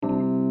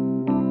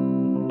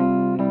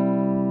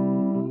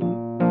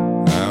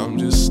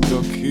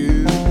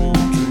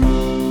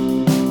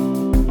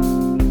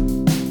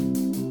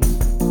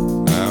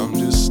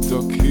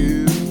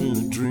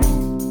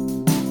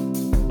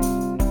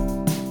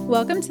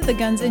Welcome to the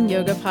Guns and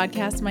Yoga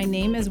podcast. My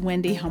name is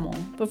Wendy Hummel.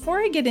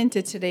 Before I get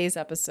into today's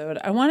episode,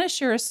 I want to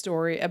share a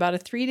story about a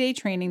 3-day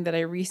training that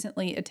I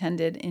recently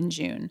attended in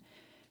June.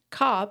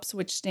 COPS,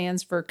 which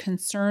stands for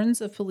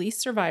Concerns of Police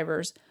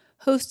Survivors,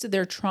 hosted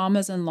their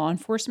traumas and law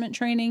enforcement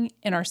training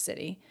in our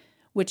city,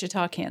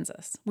 Wichita,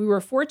 Kansas. We were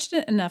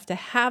fortunate enough to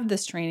have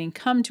this training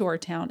come to our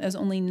town, as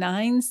only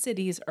 9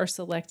 cities are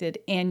selected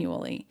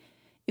annually.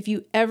 If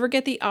you ever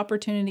get the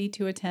opportunity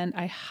to attend,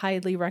 I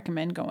highly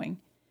recommend going.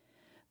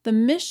 The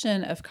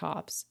mission of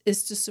COPS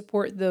is to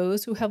support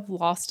those who have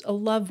lost a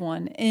loved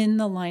one in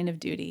the line of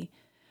duty.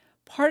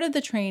 Part of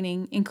the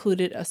training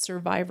included a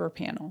survivor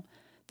panel.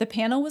 The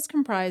panel was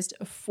comprised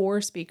of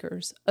 4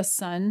 speakers: a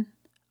son,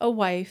 a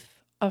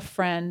wife, a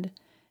friend,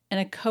 and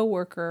a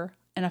coworker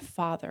and a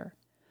father.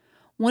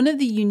 One of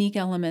the unique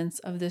elements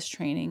of this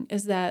training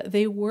is that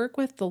they work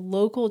with the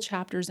local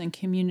chapters and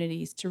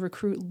communities to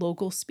recruit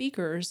local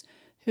speakers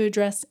who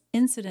address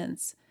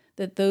incidents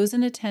that those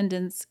in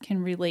attendance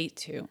can relate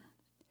to.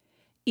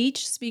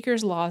 Each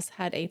speaker's loss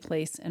had a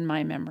place in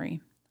my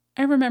memory.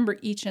 I remember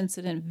each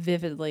incident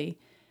vividly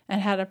and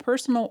had a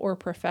personal or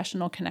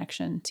professional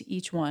connection to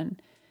each one.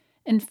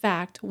 In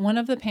fact, one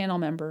of the panel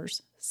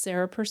members,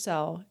 Sarah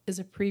Purcell, is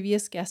a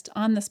previous guest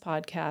on this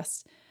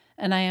podcast,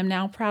 and I am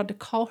now proud to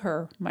call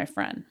her my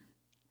friend.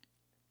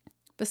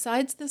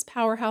 Besides this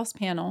powerhouse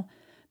panel,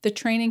 the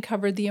training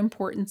covered the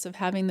importance of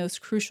having those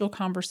crucial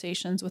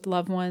conversations with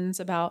loved ones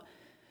about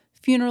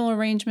funeral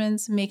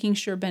arrangements, making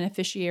sure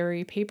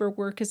beneficiary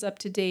paperwork is up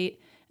to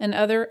date, and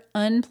other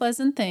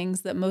unpleasant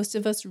things that most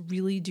of us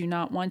really do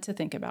not want to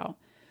think about.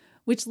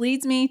 Which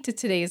leads me to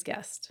today's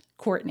guest,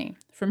 Courtney,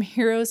 from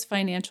Heroes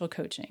Financial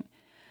Coaching.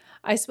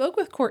 I spoke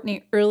with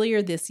Courtney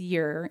earlier this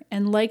year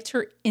and liked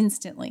her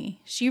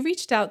instantly. She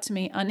reached out to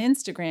me on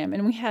Instagram,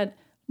 and we had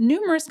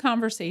numerous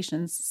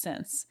conversations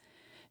since.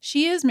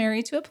 She is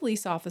married to a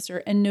police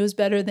officer and knows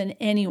better than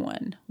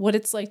anyone what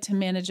it's like to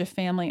manage a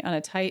family on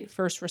a tight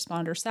first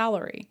responder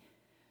salary.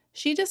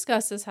 She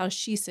discusses how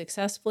she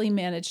successfully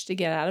managed to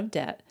get out of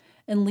debt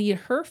and lead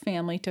her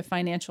family to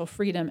financial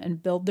freedom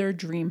and build their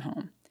dream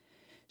home.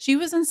 She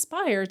was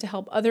inspired to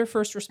help other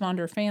first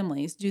responder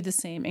families do the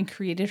same and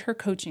created her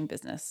coaching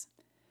business.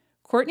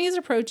 Courtney's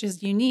approach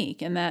is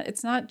unique in that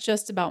it's not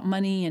just about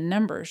money and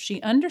numbers.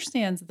 She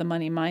understands the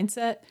money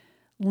mindset,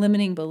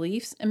 limiting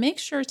beliefs, and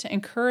makes sure to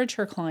encourage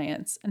her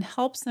clients and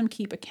helps them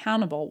keep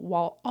accountable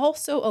while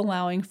also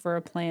allowing for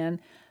a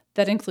plan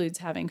that includes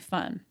having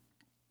fun.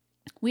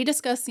 We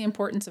discuss the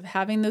importance of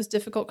having those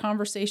difficult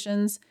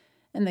conversations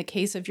in the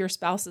case of your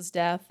spouse's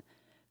death,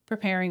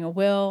 preparing a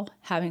will,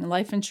 having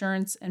life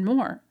insurance, and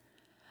more.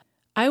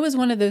 I was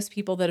one of those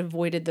people that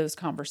avoided those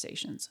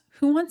conversations.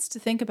 Who wants to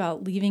think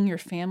about leaving your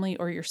family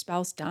or your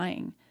spouse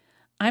dying?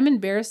 I'm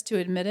embarrassed to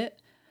admit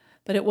it,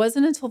 but it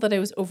wasn't until that I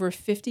was over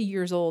 50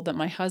 years old that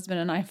my husband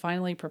and I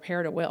finally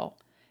prepared a will.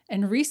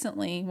 And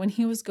recently, when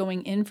he was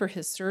going in for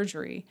his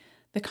surgery,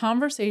 the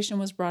conversation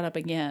was brought up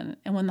again.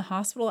 And when the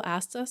hospital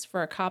asked us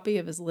for a copy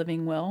of his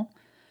living will,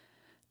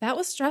 that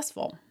was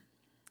stressful.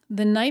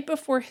 The night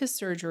before his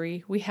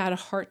surgery, we had a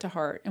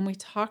heart-to-heart, and we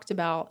talked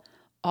about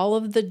all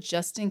of the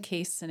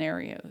just-in-case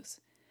scenarios.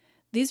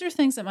 These are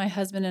things that my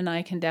husband and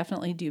I can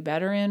definitely do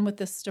better in with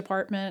this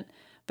department,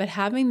 but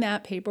having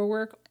that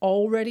paperwork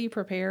already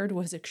prepared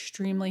was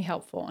extremely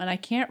helpful, and I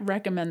can't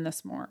recommend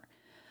this more.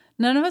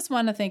 None of us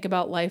want to think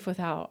about life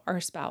without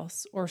our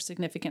spouse or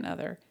significant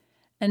other,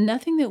 and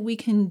nothing that we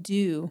can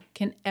do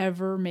can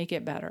ever make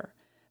it better.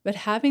 But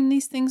having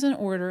these things in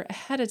order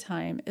ahead of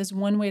time is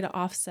one way to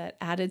offset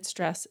added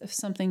stress if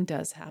something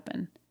does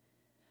happen.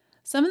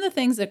 Some of the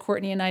things that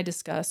Courtney and I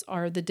discuss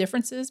are the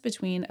differences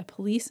between a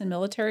police and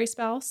military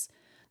spouse,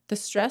 the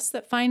stress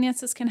that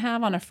finances can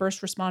have on a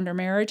first responder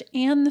marriage,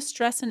 and the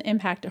stress and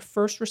impact a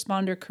first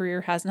responder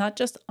career has not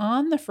just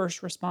on the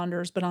first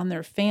responders, but on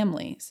their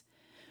families.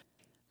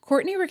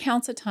 Courtney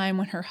recounts a time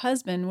when her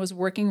husband was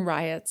working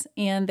riots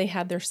and they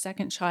had their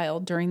second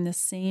child during this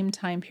same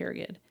time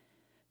period.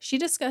 She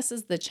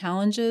discusses the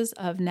challenges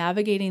of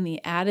navigating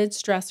the added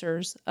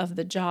stressors of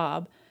the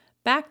job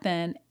back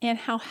then and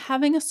how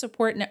having a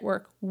support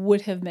network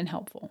would have been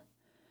helpful.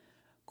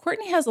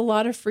 Courtney has a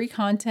lot of free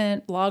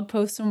content, blog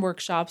posts, and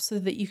workshops so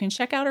that you can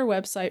check out her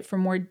website for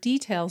more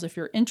details if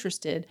you're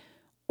interested,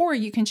 or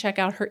you can check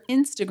out her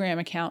Instagram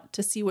account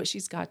to see what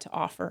she's got to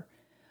offer.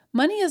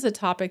 Money is a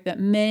topic that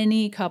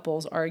many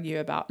couples argue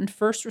about, and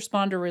first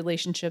responder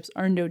relationships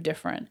are no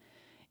different.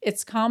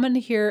 It's common to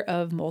hear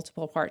of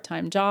multiple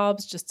part-time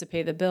jobs just to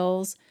pay the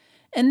bills,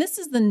 and this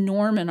is the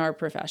norm in our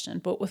profession,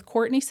 but with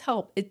Courtney's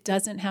help, it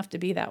doesn't have to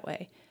be that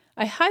way.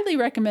 I highly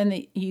recommend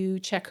that you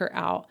check her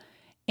out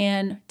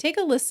and take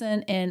a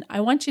listen, and I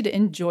want you to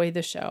enjoy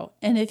the show.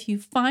 And if you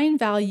find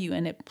value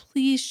in it,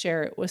 please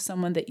share it with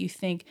someone that you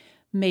think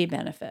may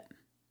benefit.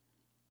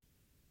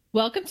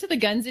 Welcome to the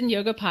Guns and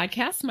Yoga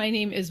podcast. My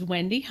name is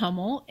Wendy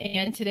Hummel,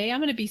 and today I'm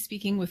going to be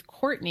speaking with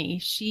Courtney.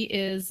 She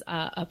is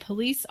a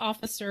police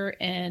officer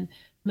and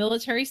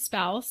military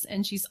spouse,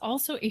 and she's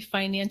also a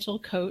financial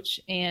coach,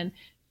 and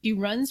she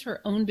runs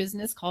her own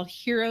business called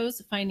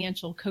Heroes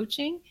Financial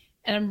Coaching,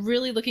 And I'm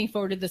really looking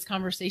forward to this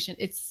conversation.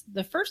 It's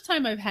the first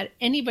time I've had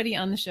anybody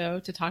on the show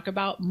to talk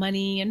about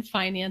money and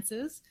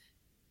finances.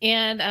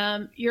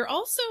 And you're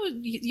also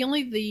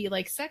the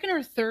like second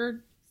or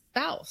third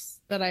spouse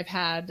that I've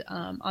had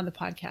on the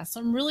podcast. So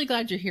I'm really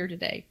glad you're here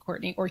today,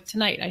 Courtney, or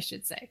tonight, I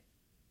should say.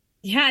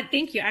 Yeah,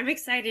 thank you. I'm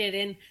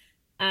excited.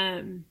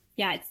 And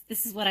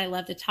this is what I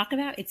love to talk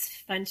about. It's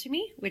fun to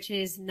me, which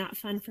is not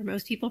fun for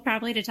most people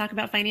probably to talk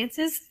about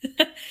finances.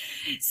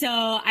 So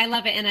I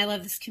love it. And I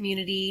love this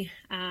community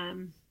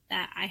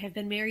that I have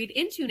been married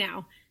into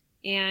now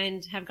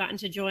and have gotten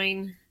to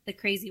join the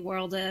crazy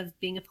world of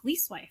being a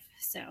police wife.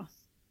 So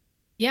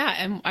yeah,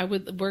 and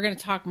we're going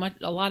to talk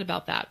a lot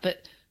about that.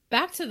 But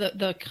back to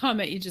the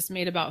comment you just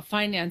made about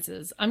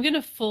finances, I'm going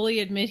to fully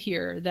admit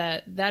here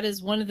that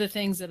is one of the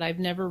things that I've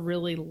never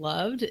really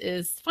loved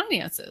is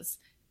finances.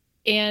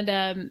 And,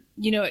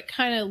 it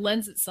kind of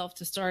lends itself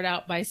to start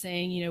out by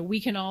saying,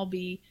 we can all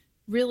be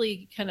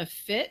really kind of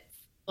fit,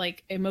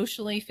 like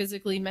emotionally,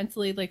 physically,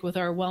 mentally, like with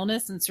our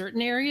wellness in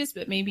certain areas,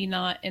 but maybe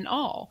not in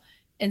all.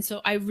 And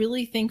so I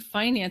really think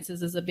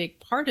finances is a big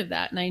part of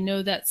that. And I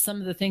know that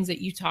some of the things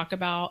that you talk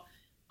about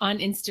on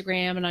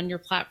Instagram and on your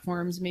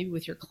platforms, maybe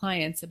with your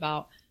clients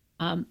about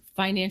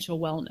financial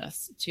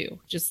wellness too,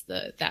 just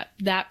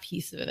that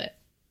piece of it.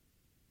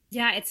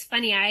 Yeah, it's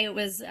funny. I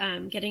was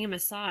getting a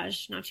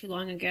massage not too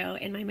long ago,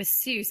 and my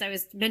masseuse, I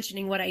was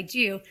mentioning what I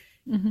do,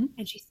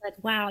 and she said,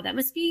 wow, that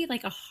must be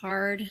like a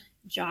hard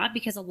job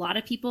because a lot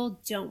of people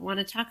don't want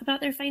to talk about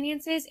their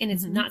finances, and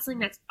it's not something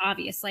that's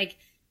obvious. Like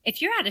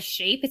if you're out of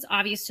shape, it's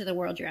obvious to the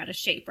world you're out of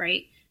shape,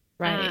 right?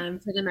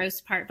 Right. For the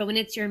most part. But when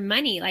it's your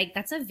money, like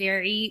that's a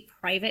very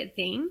private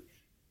thing.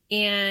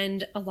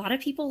 And a lot of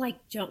people like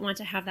don't want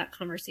to have that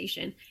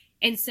conversation.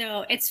 And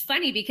so it's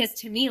funny because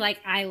to me, like,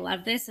 I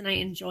love this and I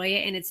enjoy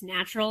it and it's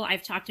natural.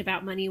 I've talked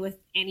about money with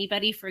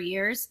anybody for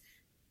years.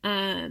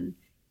 And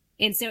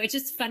so it's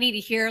just funny to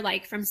hear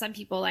like from some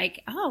people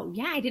like, oh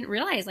yeah, I didn't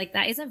realize like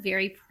that is a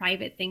very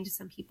private thing to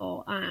some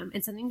people.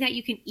 And something that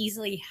you can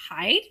easily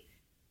hide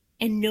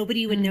and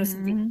nobody would know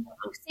something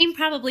wrong. Same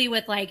probably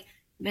with like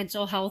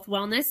mental health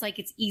wellness. Like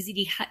it's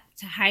easy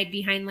to hide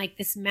behind like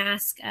this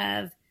mask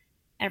of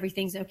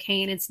everything's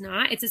okay. And it's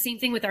not. It's the same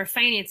thing with our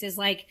finances.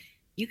 Like,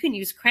 you can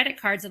use credit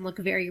cards and look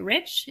very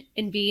rich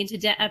and be into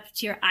debt up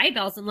to your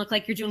eyeballs and look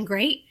like you're doing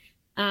great.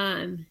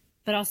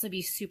 But also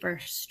be super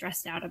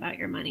stressed out about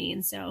your money.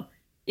 And so,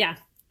 yeah,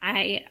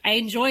 I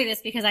enjoy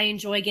this because I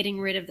enjoy getting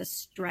rid of the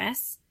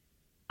stress,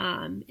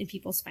 in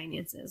people's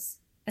finances,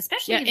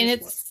 especially in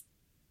this world.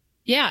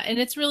 Yeah. And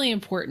it's really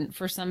important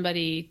for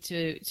somebody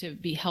to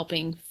be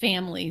helping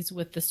families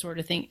with this sort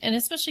of thing. And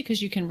especially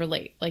because you can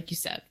relate, like you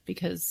said,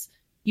 because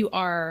you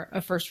are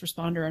a first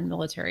responder and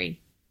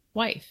military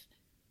wife.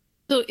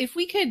 So if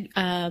we could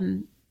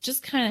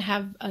just kind of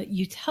have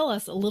you tell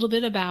us a little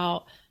bit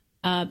about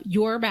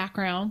your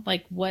background,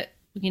 like what,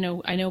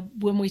 I know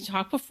when we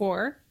talked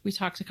before, we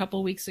talked a couple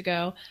of weeks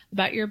ago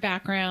about your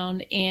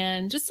background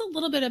and just a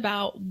little bit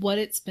about what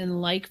it's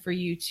been like for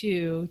you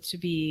to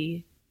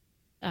be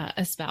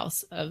a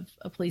spouse of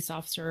a police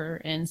officer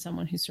and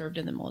someone who served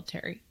in the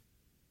military.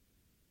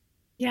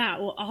 Yeah,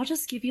 well, I'll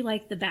just give you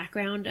like the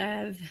background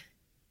of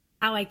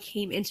how I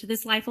came into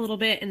this life a little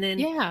bit and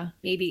then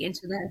maybe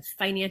into the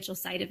financial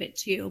side of it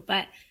too.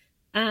 But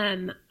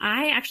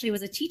I actually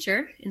was a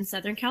teacher in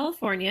Southern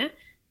California.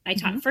 I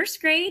taught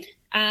first grade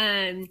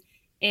and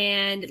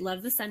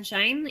loved the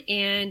sunshine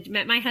and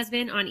met my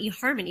husband on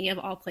eHarmony of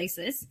all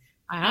places.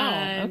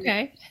 Wow.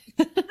 Okay.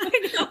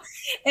 I know.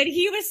 And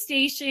he was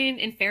stationed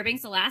in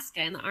Fairbanks,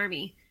 Alaska in the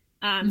Army.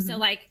 So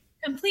like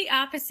complete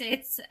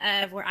opposites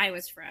of where I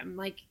was from.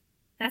 Like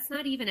that's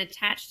not even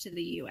attached to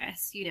the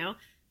US,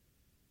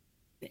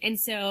 And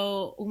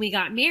so when we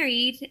got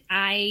married,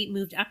 I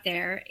moved up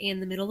there in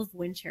the middle of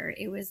winter.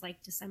 It was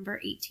like December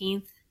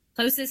 18th,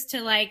 closest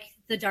to like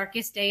the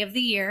darkest day of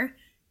the year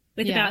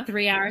with about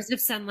 3 hours of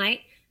sunlight,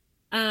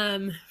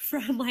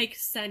 from like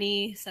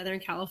sunny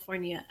Southern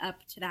California up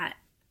to that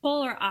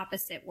polar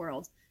opposite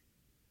world.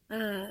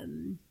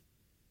 And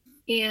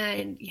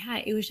yeah,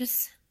 it was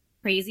just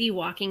crazy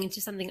walking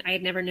into something I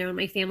had never known.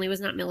 My family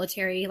was not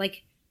military,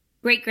 like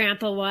great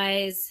grandpa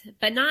was,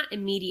 but not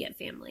immediate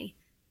family.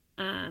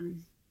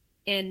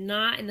 And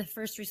not in the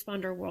first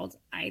responder world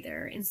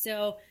either. And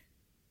so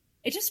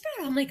it just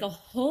brought on like a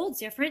whole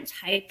different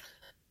type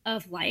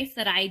of life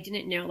that I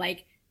didn't know.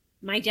 Like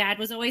my dad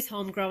was always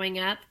home growing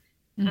up,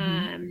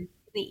 in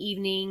the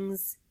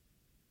evenings.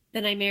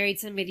 Then I married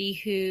somebody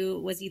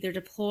who was either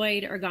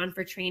deployed or gone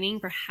for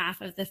training for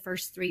half of the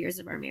first 3 years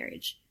of our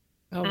marriage.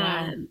 Oh,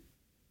 wow.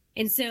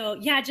 And so,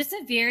 yeah, just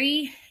a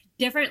very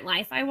different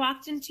life I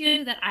walked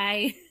into that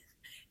I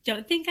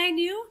don't think I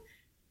knew.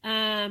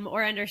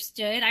 Or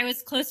understood. I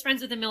was close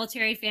friends with a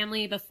military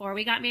family before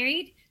we got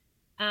married,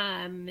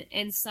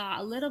 and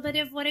saw a little bit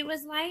of what it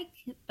was like,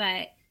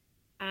 but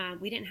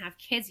we didn't have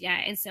kids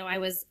yet. And so I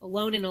was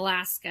alone in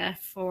Alaska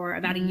for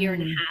about a year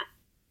and a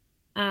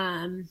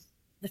half,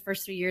 the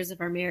first 3 years of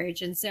our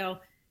marriage. And so,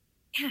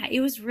 yeah,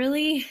 it was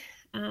really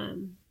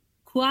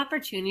cool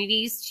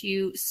opportunities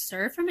to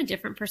serve from a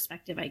different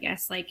perspective, I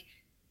guess. Like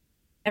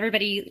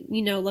everybody,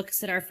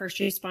 looks at our first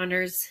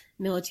responders,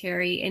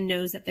 military, and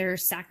knows that they're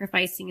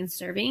sacrificing and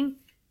serving.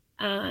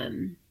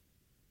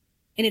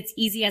 And it's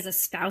easy as a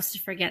spouse to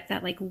forget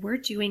that, like, we're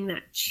doing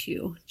that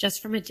too,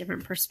 just from a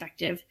different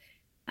perspective.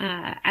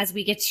 As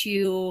we get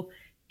to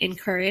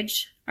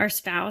encourage our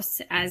spouse,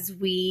 as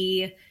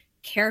we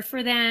care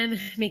for them,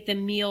 make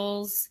them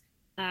meals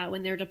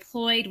when they're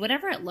deployed,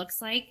 whatever it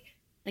looks like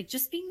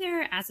just being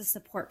there as a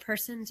support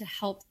person to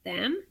help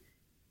them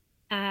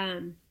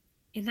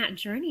in that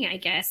journey, I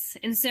guess.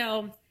 And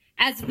so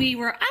as we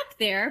were up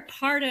there,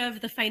 part of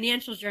the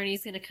financial journey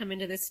is going to come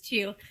into this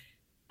too.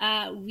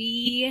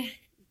 We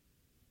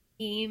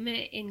came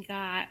and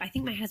got, I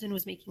think my husband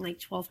was making like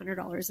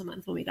 $1,200 a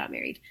month when we got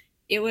married.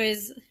 It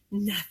was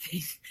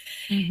nothing.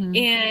 Mm-hmm.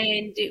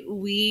 And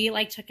we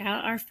took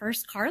out our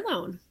first car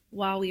loan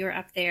while we were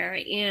up there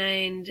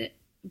and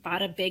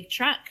bought a big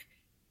truck,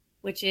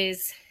 which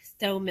is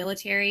so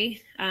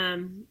military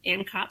and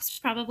cops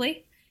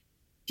probably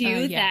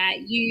do that.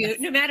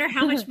 No matter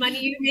how much money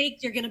you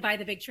make, you're going to buy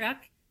the big truck.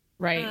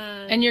 Right.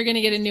 And you're going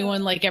to get a new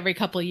one like every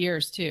couple of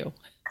years too.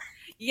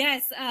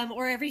 Yes.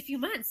 Or every few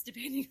months,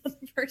 depending on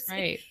the person.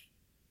 Right.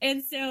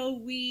 And so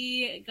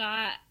we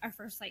got our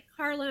first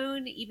car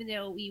loan, even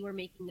though we were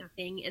making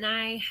nothing. And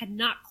I had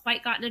not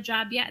quite gotten a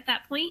job yet at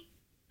that point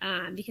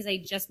because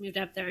I just moved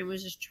up there and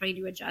was just trying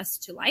to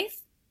adjust to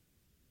life.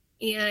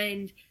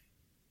 And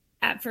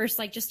at first,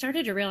 just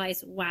started to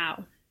realize,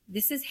 wow,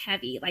 this is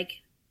heavy.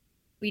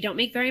 We don't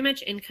make very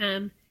much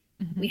income.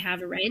 Mm-hmm. We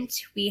have rent.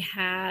 We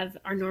have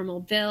our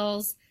normal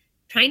bills,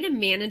 trying to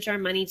manage our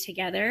money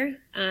together.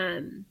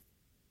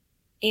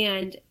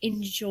 And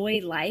enjoy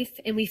life.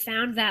 And we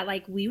found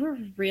that we were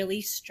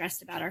really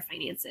stressed about our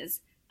finances.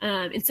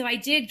 And so I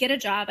did get a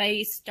job.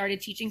 I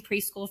started teaching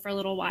preschool for a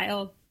little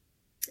while.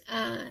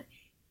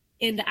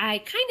 And I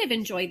kind of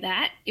enjoyed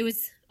that. It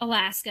was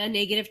Alaska,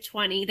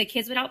 -20. The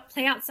kids would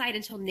play outside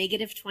until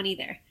 -20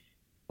 there.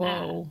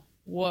 Whoa.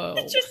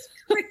 It's just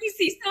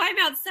crazy. So I'm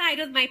outside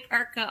with my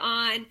parka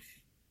on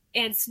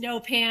and snow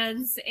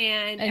pants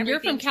and you're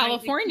from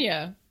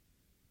California.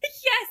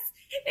 Yes.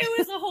 It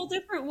was a whole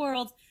different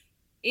world.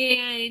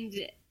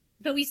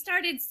 But we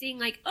started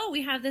seeing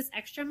we have this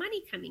extra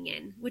money coming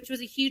in, which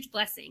was a huge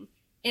blessing.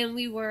 And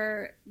we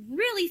were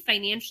really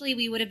financially,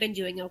 we would have been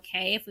doing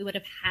okay if we would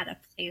have had a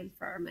plan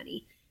for our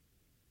money.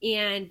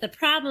 And the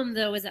problem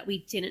though, is that we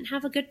didn't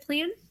have a good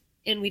plan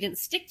and we didn't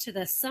stick to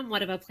the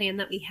somewhat of a plan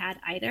that we had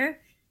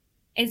either.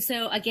 And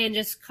so again,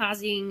 just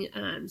causing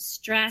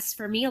stress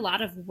for me, a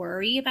lot of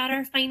worry about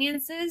our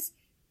finances.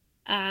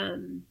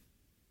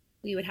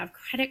 We would have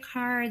credit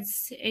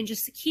cards and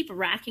just keep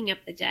racking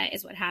up the debt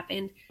is what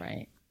happened.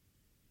 Right.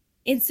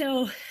 And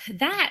so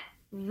that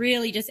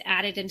really just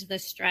added into the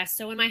stress.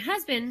 So when my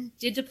husband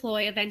did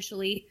deploy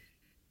eventually,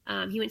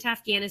 he went to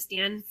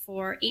Afghanistan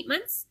for 8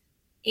 months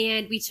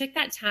and we took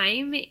that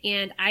time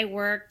and I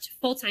worked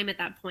full time at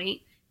that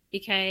point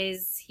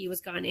because he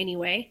was gone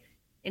anyway.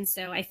 And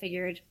so I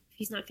figured if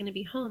he's not going to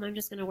be home, I'm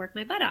just going to work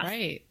my butt off.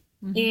 Right.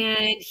 Mm-hmm.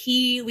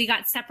 And we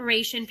got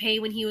separation pay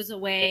when he was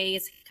away.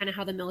 It's kind of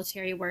how the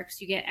military works.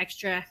 You get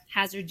extra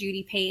hazard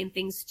duty pay and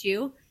things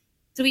too.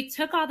 So we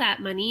took all that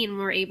money and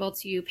were able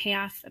to pay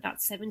off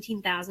about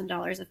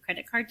 $17,000 of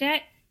credit card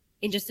debt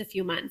in just a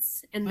few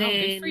months. And then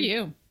good for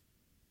you.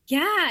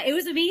 Yeah, it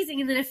was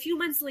amazing. And then a few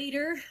months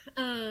later,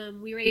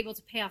 we were able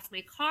to pay off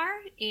my car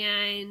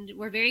and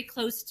we're very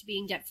close to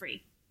being debt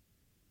free.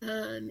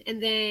 And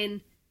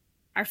then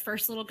our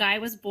first little guy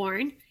was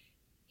born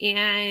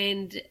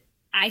and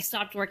I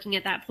stopped working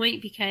at that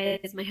point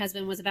because my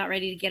husband was about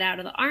ready to get out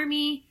of the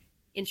Army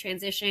and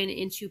transition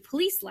into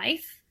police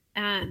life,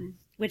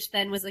 which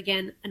then was,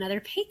 again, another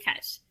pay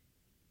cut,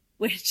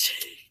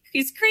 which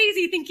is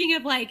crazy thinking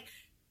of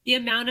the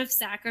amount of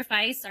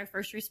sacrifice our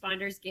first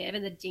responders give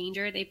and the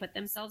danger they put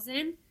themselves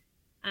in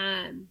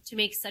to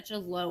make such a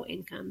low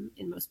income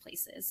in most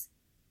places.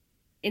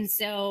 And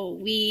so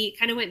we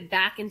kind of went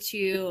back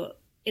into,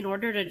 in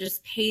order to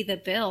just pay the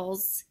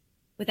bills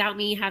without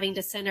me having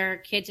to send our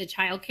kid to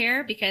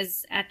childcare,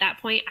 because at that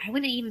point I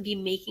wouldn't even be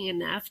making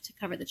enough to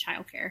cover the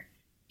childcare.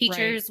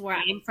 Teachers where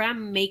I'm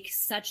from make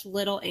such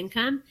little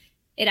income,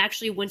 it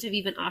actually wouldn't have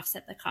even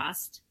offset the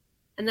cost.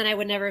 And then I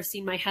would never have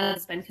seen my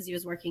husband because he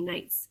was working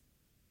nights.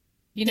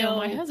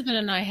 My husband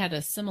and I had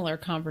a similar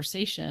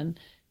conversation.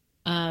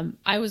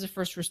 I was a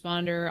first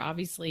responder.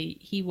 Obviously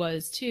he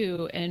was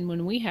too. And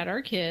when we had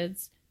our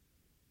kids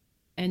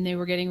and they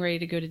were getting ready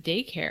to go to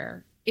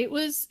daycare,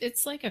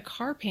 it's like a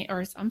car payment,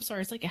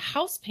 it's like a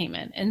house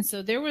payment. And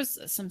so there was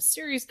some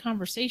serious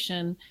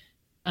conversation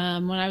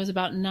when I was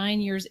about 9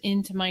 years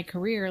into my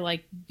career,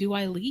 do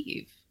I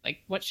leave?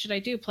 What should I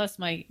do? Plus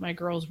my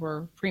girls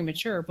were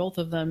premature, both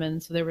of them.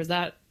 And so there was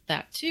that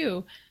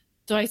too.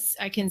 So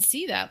I can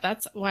see that.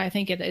 That's why I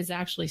think it is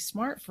actually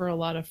smart for a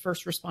lot of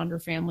first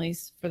responder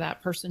families, for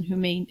that person who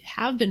may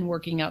have been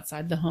working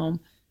outside the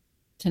home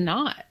to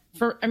not.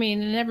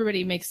 And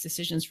everybody makes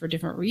decisions for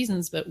different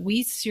reasons, but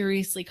we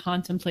seriously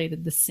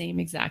contemplated the same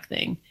exact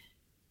thing.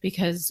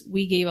 because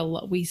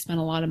we spent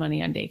a lot of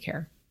money on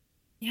daycare.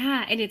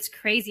 Yeah. And it's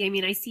crazy. I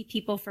mean, I see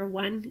people for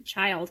one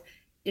child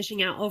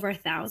dishing out over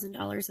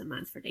 $1,000 a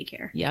month for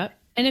daycare. Yep.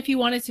 And if you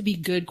want it to be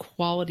good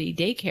quality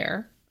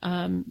daycare,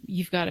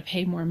 you've got to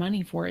pay more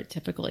money for it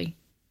typically.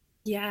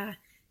 Yeah.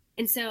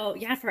 And so,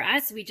 yeah, for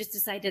us, we just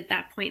decided at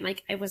that point,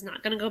 like I was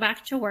not going to go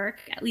back to work,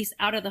 at least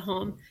out of the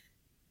home.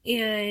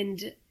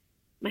 And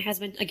my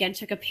husband, again,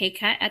 took a pay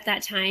cut at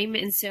that time.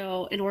 And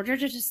so in order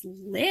to just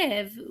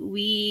live,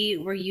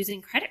 we were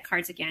using credit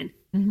cards again.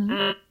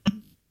 We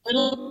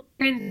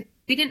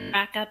didn't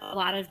rack up a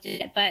lot of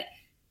debt, but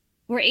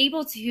we're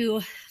able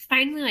to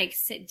finally like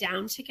sit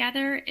down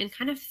together and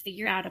kind of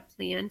figure out a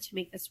plan to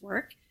make this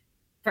work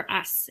for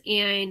us.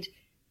 And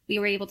we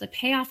were able to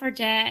pay off our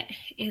debt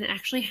and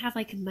actually have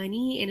like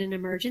money in an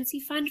emergency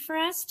fund for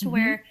us to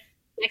where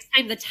next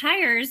time the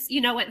tires,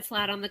 went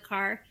flat on the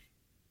car,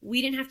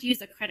 we didn't have to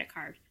use a credit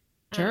card.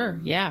 Sure.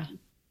 Yeah.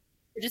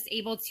 We're just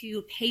able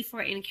to pay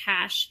for it in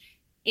cash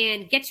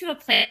and get to a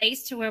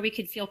place to where we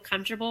could feel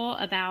comfortable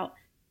about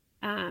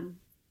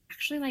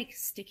actually like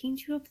sticking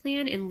to a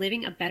plan and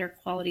living a better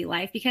quality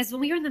life. Because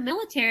when we were in the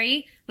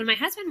military, when my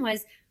husband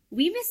was,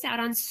 we missed out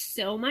on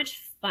so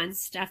much fun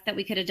stuff that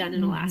we could have done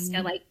in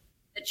Alaska, like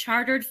the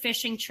chartered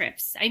fishing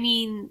trips. I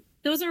mean,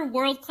 those are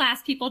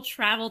world-class. People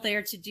travel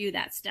there to do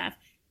that stuff.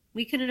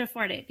 We couldn't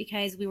afford it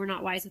because we were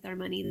not wise with our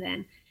money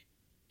then.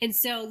 And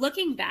so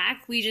looking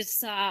back, we just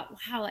saw,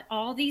 wow,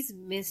 all these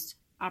missed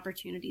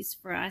opportunities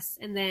for us.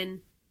 And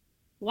then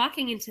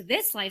walking into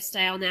this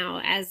lifestyle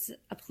now as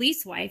a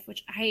police wife,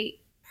 which I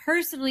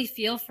personally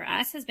feel for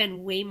us has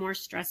been way more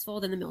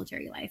stressful than the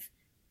military life.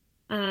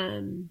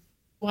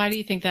 Why do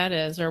you think that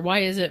is? Or why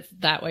is it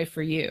that way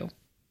for you?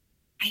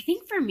 I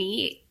think for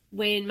me,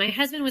 when my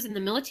husband was in the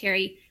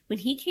military, when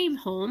he came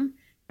home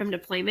from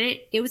deployment,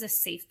 it was a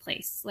safe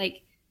place.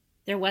 Like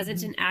there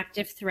wasn't an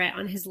active threat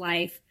on his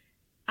life.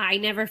 I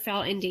never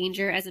felt in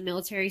danger as a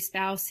military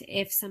spouse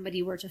if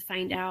somebody were to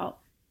find out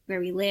where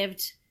we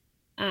lived,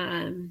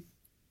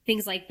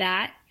 things like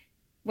that.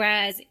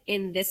 Whereas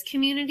in this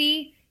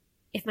community,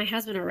 if my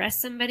husband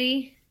arrests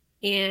somebody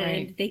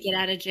and they get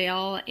out of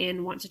jail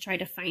and want to try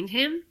to find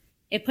him,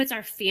 it puts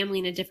our family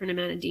in a different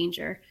amount of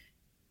danger.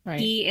 Right.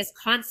 He is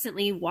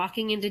constantly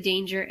walking into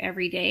danger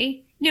every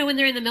day. When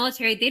they're in the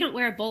military, they don't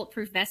wear a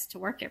bulletproof vest to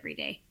work every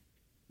day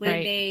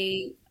when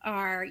they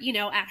are,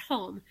 at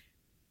home.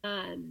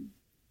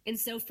 And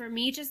so for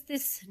me, just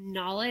this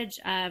knowledge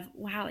of,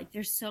 wow, like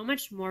there's so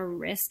much more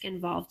risk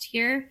involved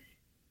here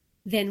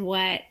than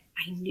what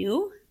I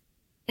knew.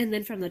 And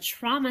then from the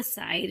trauma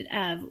side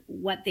of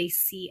what they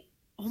see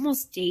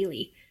almost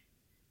daily,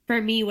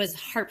 for me was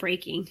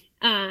heartbreaking.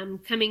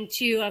 Coming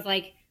to of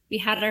like, we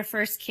had our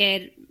first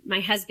kid.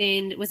 My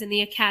husband was in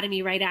the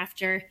academy right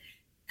after,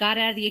 got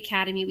out of the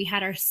academy. We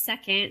had our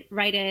second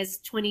right as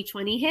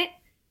 2020 hit,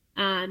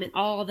 and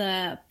all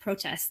the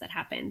protests that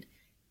happened.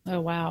 Oh,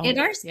 wow. In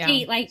our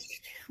state, like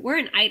we're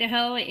in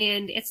Idaho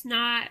and it's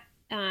not,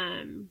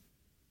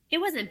 it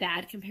wasn't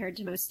bad compared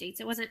to most states.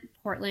 It wasn't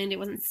Portland. It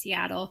wasn't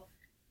Seattle,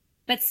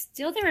 but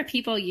still there were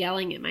people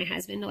yelling at my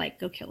husband to like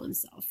go kill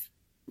himself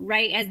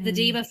right as the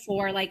day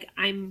before, like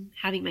I'm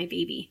having my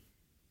baby.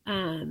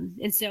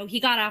 And so he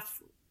got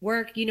off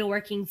work,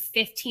 working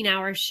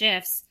 15-hour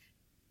shifts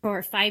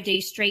for 5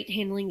 days straight,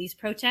 handling these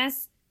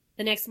protests.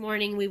 The next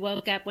morning we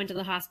woke up, went to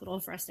the hospital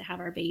for us to have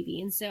our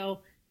baby. And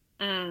so,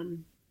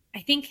 I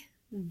think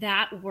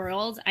that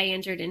world I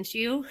entered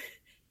into,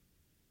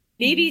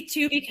 maybe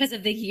too, because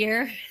of the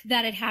year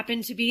that it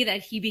happened to be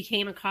that he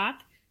became a cop,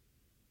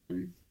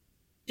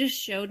 just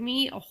showed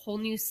me a whole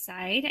new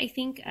side, I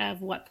think,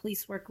 of what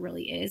police work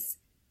really is.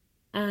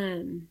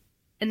 And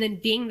then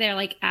being there,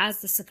 like,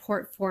 as the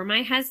support for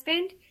my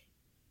husband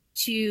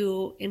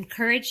to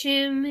encourage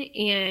him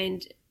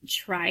and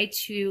try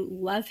to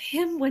love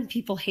him when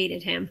people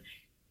hated him.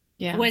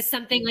 Yeah. Was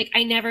something like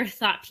I never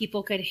thought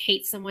people could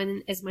hate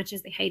someone as much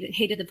as they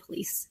hated the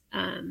police.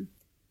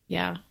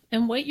 Yeah.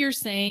 And what you're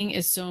saying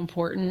is so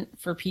important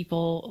for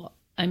people.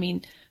 I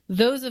mean,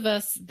 those of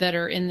us that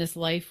are in this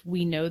life,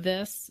 we know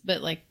this,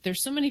 but like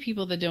there's so many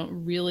people that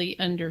don't really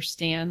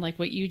understand, like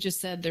what you just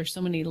said, there's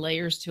so many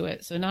layers to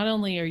it. So not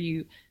only are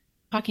you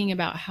talking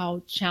about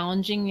how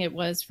challenging it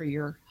was for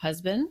your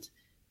husband,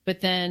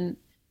 but then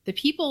the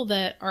people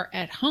that are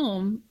at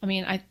home, I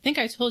mean, I think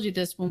I told you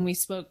this when we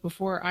spoke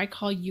before, I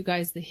call you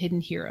guys the hidden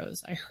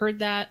heroes. I heard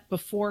that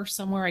before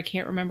somewhere, I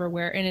can't remember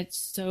where, and it's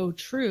so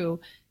true.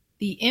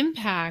 The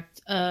impact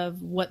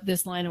of what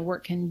this line of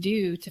work can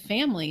do to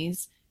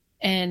families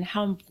and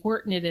how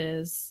important it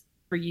is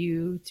for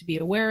you to be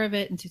aware of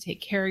it and to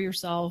take care of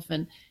yourself.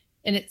 And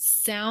it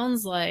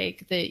sounds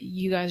like that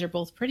you guys are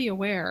both pretty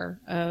aware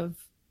of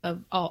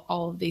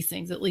all of these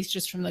things, at least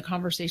just from the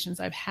conversations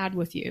I've had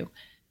with you.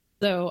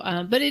 So,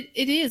 but it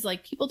is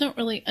like people don't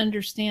really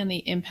understand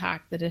the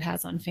impact that it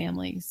has on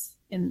families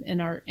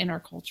in our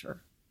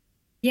culture.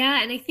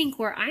 Yeah. And I think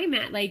where I'm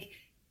at, like,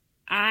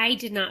 I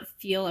did not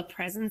feel a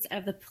presence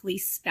of the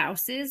police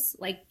spouses,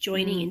 like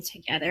joining in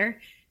together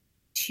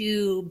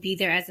to be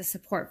there as a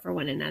support for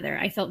one another.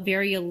 I felt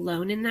very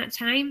alone in that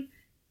time.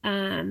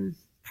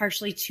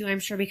 partially too, I'm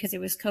sure, because it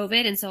was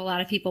COVID. And so a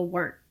lot of people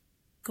weren't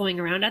going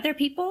around other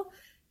people.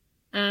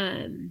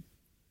 And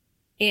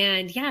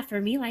yeah,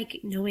 for me, like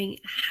knowing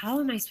how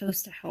am I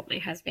supposed to help my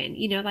husband,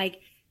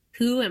 like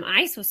who am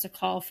I supposed to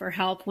call for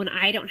help when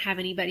I don't have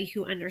anybody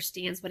who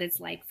understands what it's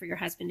like for your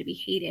husband to be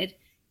hated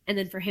and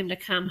then for him to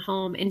come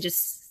home and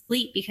just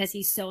sleep because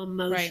he's so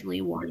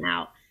emotionally worn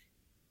out.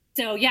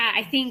 So yeah,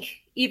 I think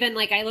even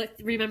like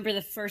remember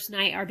the first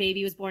night our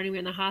baby was born and we were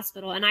in the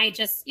hospital and I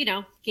just,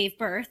 gave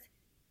birth,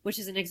 which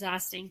is an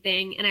exhausting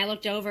thing. And I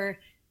looked over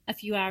a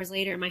few hours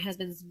later and my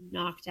husband's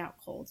knocked out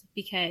cold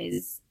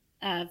because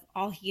of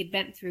all he had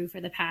been through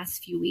for the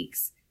past few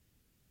weeks.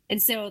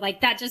 And so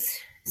like that just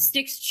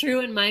sticks true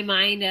in my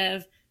mind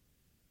of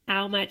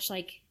how much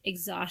like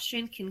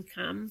exhaustion can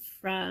come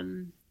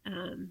from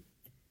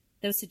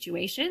those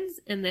situations.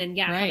 And then,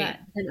 how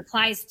that then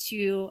applies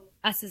to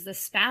us as the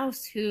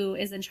spouse who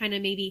is then trying to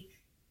maybe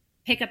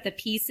pick up the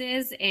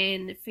pieces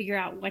and figure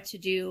out what to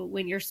do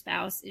when your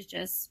spouse is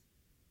just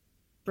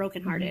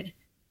brokenhearted.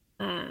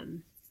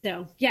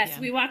 So yes,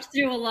 we walked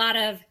through a lot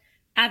of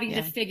having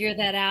to figure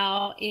that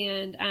out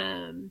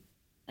and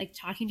like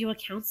talking to a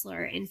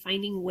counselor and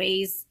finding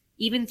ways,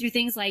 even through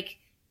things like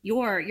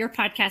your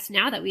podcast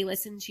now that we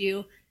listen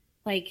to,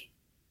 like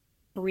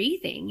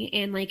breathing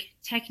and like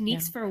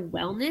techniques for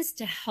wellness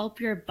to help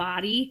your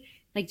body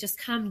like just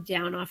come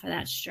down off of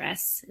that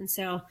stress. And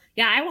so,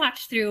 I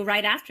walked through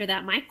right after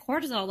that. My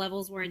cortisol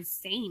levels were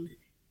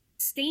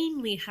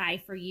insanely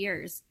high for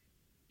years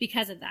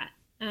because of that.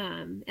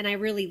 And I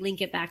really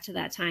link it back to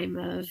that time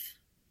of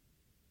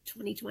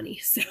 2020.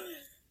 So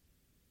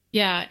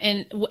yeah.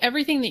 And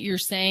everything that you're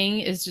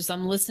saying is just,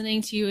 I'm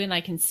listening to you and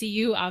I can see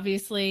you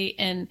obviously.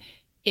 And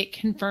it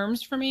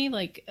confirms for me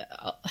like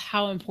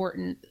how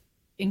important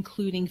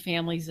including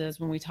families is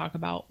when we talk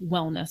about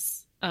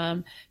wellness.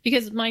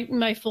 Because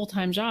my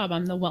full-time job,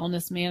 I'm the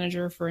wellness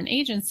manager for an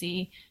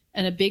agency.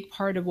 And a big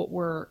part of what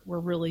we're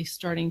really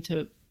starting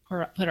to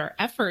put our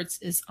efforts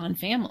is on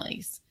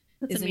families.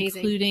 That's is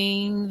amazing.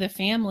 Including the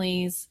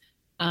families,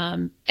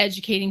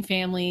 educating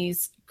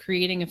families,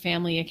 creating a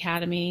family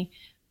academy.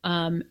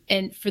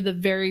 And for the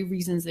very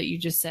reasons that you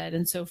just said.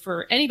 And so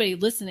for anybody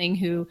listening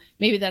who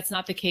maybe that's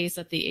not the case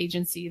at the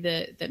agency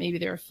that maybe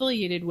they're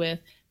affiliated with,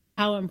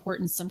 how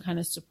important some kind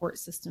of support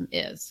system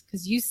is.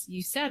 Because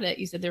you said it,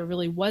 you said there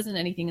really wasn't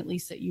anything, at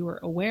least that you were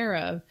aware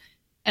of.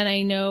 And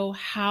I know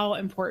how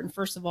important,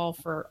 first of all,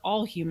 for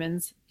all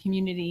humans,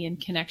 community and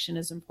connection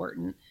is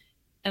important.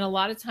 And a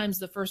lot of times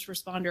the first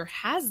responder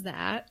has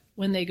that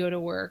when they go to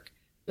work,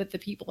 but the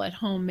people at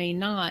home may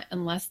not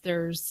unless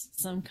there's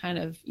some kind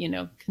of,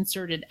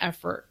 concerted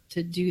effort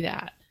to do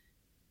that.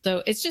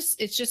 So it's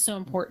just so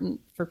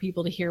important for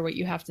people to hear what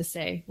you have to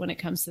say when it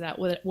comes to that,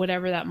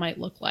 whatever that might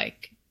look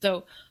like.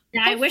 So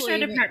yeah, I wish our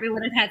department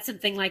would have had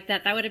something like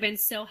that. That would have been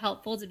so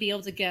helpful to be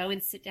able to go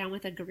and sit down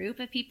with a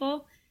group of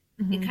people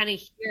and kind of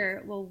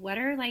hear, well, what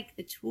are like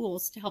the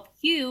tools to help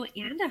you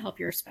and to help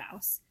your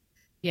spouse?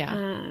 Yeah.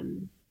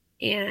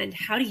 And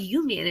how do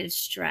you manage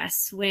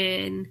stress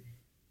when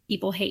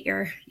people hate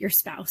your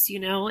spouse,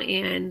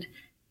 and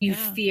you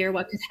fear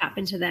what could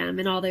happen to them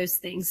and all those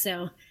things.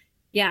 So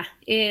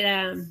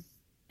it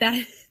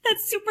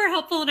that's super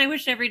helpful. And I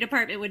wish every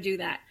department would do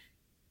that.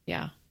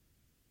 Yeah.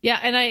 Yeah.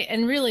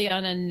 And really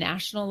on a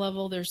national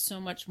level, there's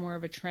so much more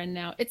of a trend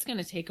now. It's going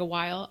to take a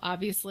while,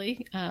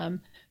 obviously,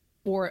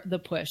 for the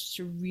push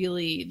to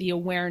really the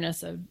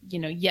awareness of,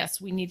 yes,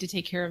 we need to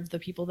take care of the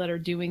people that are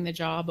doing the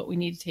job, but we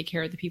need to take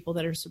care of the people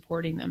that are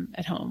supporting them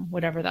at home,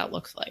 whatever that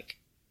looks like.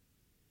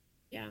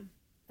 Yeah,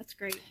 that's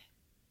great.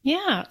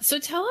 Yeah. So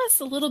tell us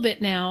a little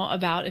bit now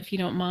about, if you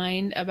don't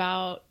mind,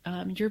 about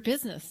your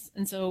business.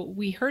 And so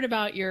we heard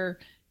about your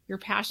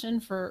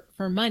passion for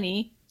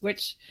money,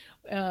 which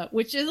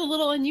is a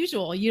little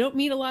unusual. You don't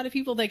meet a lot of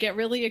people that get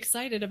really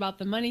excited about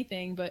the money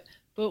thing, but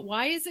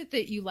why is it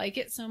that you like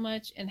it so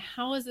much? And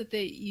how is it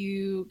that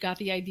you got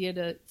the idea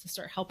to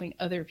start helping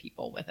other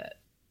people with it?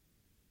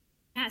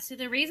 Yeah. So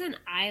the reason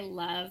I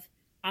love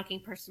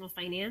talking personal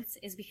finance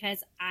is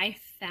because I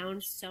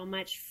found so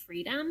much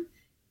freedom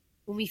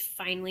when we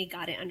finally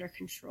got it under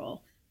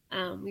control.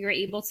 We were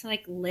able to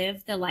like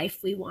live the life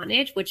we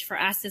wanted, which for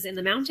us is in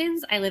the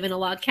mountains. I live in a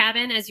log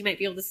cabin, as you might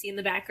be able to see in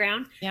the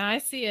background. Yeah, I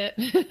see it.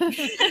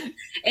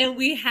 And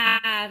we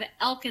have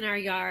elk in our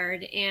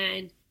yard.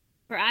 And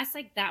for us,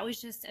 like that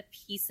was just a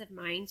peace of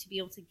mind to be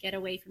able to get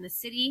away from the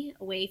city,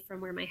 away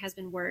from where my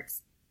husband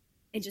works,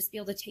 and just be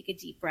able to take a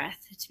deep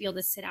breath, to be able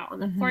to sit out on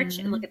the porch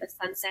and look at the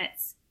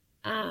sunsets.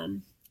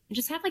 And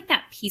just have like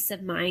that peace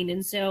of mind.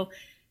 And so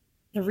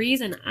the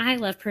reason I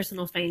love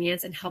personal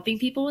finance and helping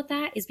people with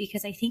that is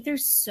because I think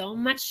there's so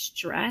much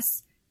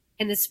stress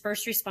in this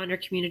first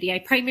responder community. I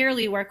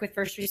primarily work with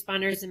first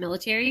responders and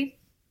military.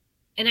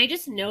 And I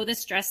just know the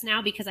stress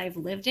now because I've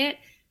lived it,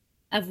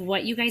 of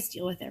what you guys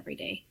deal with every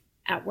day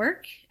at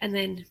work. And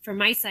then from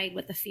my side,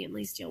 what the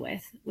families deal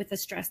with the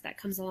stress that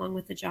comes along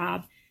with the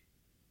job.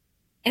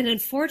 And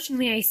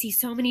unfortunately, I see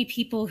so many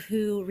people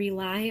who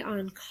rely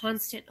on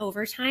constant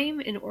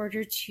overtime in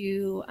order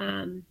to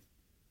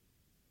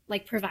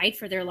like provide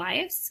for their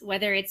lives,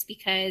 whether it's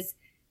because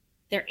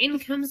their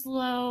income's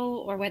low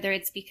or whether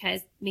it's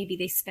because maybe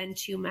they spend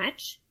too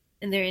much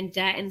and they're in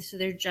debt. And so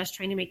they're just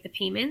trying to make the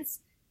payments.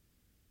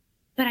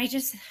 But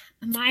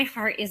my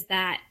heart is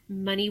that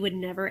money would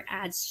never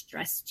add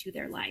stress to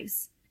their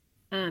lives,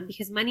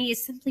 because money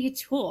is simply a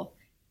tool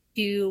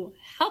to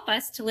help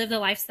us to live the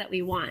lives that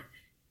we want.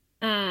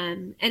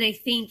 And I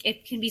think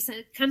it can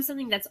become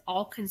something that's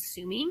all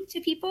consuming to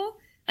people.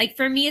 Like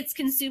for me, it's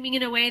consuming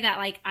in a way that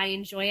like I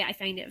enjoy it. I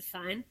find it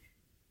fun.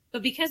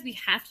 But because we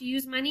have to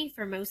use money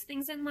for most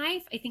things in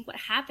life, I think what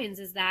happens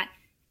is that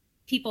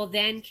people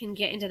then can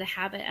get into the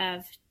habit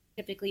of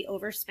typically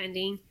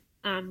overspending,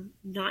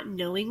 not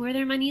knowing where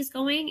their money is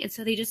going. And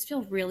so they just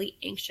feel really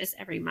anxious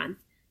every month.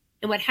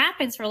 And what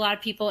happens for a lot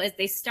of people is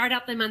they start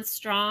out the month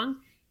strong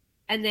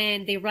and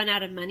then they run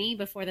out of money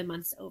before the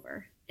month's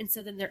over. And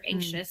so then they're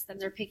anxious, then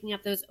they're picking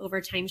up those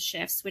overtime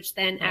shifts, which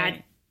then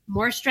add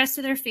more stress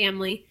to their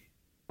family,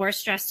 more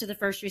stress to the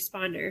first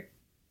responder,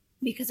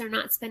 because they're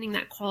not spending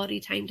that quality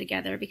time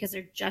together because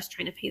they're just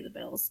trying to pay the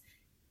bills.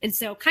 And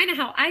so kind of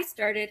how I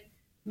started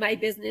my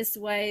business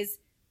was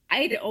I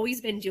had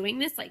always been doing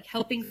this, like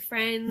helping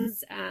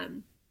friends,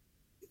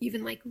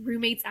 even like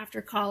roommates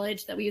after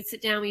college, that we would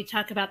sit down, we'd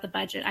talk about the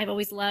budget. I've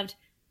always loved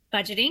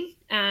budgeting,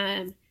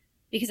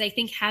 because I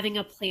think having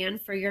a plan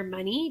for your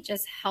money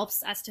just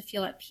helps us to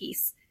feel at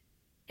peace.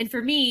 And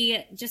for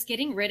me, just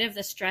getting rid of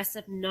the stress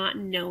of not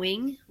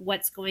knowing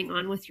what's going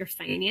on with your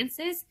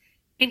finances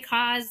can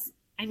cause,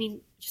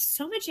 just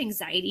so much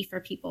anxiety for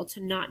people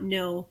to not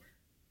know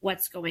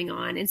what's going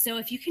on. And so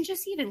if you can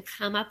just even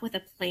come up with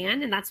a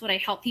plan, and that's what I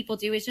help people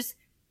do, is just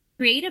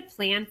create a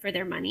plan for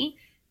their money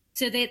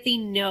so that they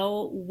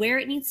know where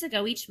it needs to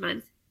go each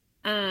month.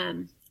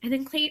 And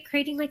then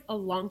creating like a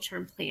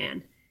long-term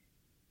plan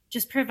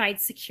just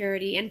provides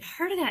security. And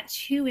part of that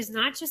too is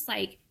not just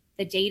like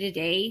the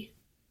day-to-day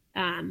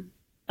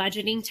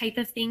budgeting type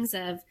of things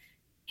of,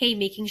 hey,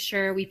 making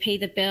sure we pay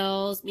the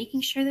bills,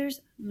 making sure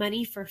there's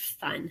money for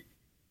fun,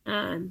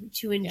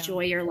 to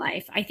enjoy your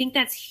life. I think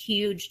that's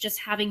huge, just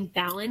having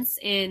balance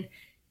in,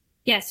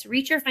 yes,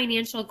 reach your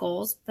financial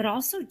goals, but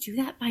also do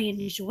that by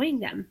enjoying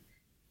them.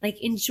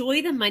 Like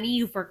enjoy the money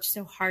you've worked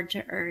so hard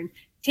to earn.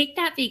 Take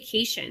that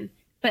vacation,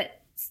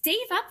 but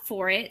save up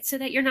for it so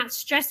that you're not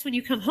stressed when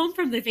you come home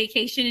from the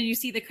vacation and you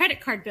see the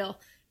credit card bill.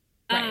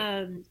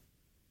 Right.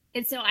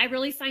 And so I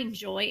really find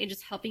joy in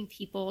just helping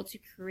people to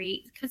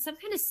create some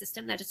kind of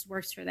system that just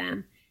works for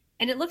them.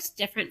 And it looks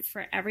different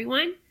for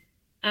everyone.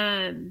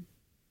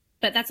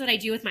 But that's what I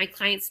do with my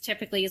clients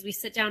typically is we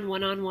sit down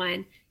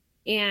one-on-one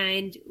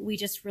and we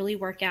just really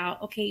work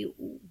out, okay,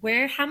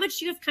 how much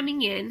do you have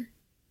coming in,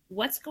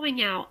 what's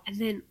going out, and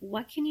then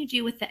what can you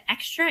do with the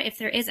extra if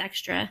there is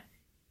extra?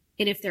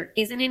 And if there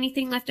isn't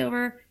anything left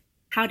over,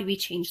 how do we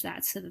change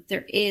that so that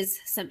there is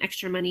some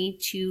extra money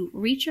to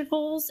reach your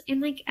goals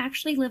and like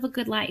actually live a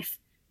good life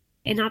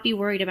and not be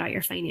worried about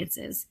your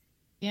finances?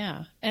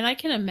 Yeah. And I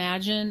can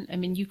imagine,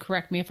 you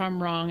correct me if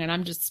I'm wrong, and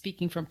I'm just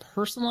speaking from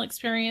personal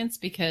experience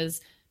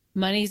because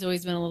money's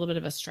always been a little bit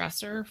of a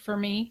stressor for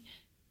me,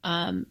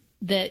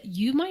 that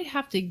you might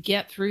have to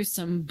get through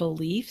some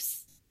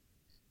beliefs,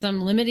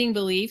 some limiting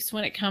beliefs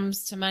when it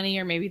comes to money,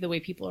 or maybe the way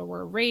people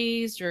were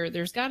raised, or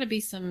there's got to be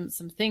some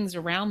things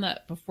around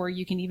that before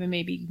you can even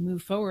maybe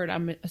move forward.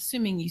 I'm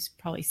assuming you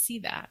probably see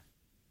that.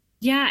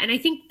 Yeah. And I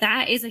think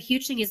that is a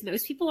huge thing is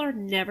most people are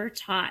never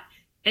taught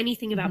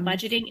anything about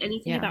budgeting,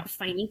 anything about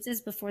finances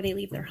before they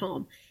leave their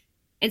home.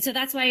 And so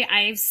that's why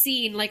I've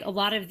seen like a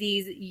lot of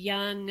these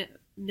young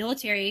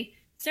military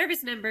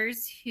service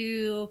members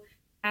who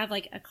have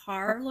like a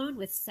car loan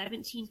with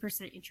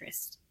 17%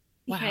 interest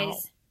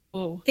because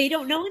they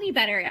don't know any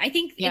better. I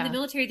think in the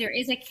military, there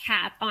is a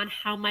cap on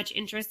how much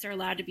interest they're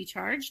allowed to be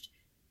charged.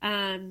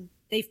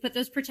 They've put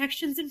those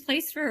protections in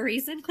place for a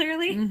reason,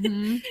 clearly,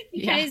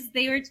 because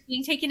they were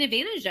being taken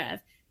advantage of.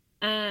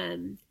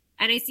 And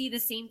I see the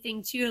same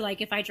thing too.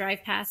 Like if I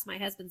drive past my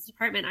husband's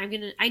apartment,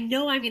 I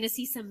know I'm going to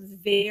see some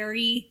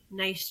very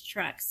nice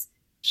trucks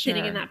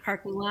sitting in that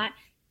parking lot.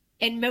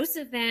 And most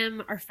of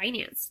them are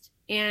financed.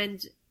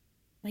 And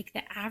like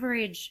the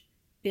average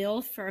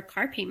bill for a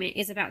car payment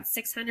is about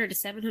 $600 to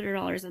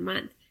 $700 a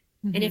month.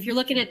 And if you're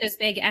looking at those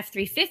big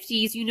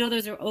F-350s,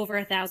 those are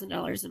over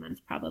 $1,000 a month,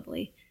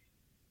 probably.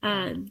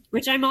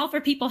 Which I'm all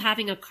for people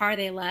having a car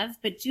they love,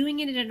 but doing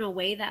it in a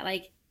way that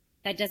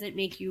that doesn't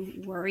make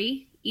you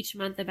worry each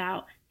month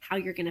about how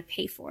you're going to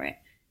pay for it.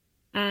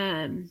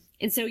 And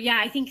so,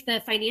 I think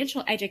the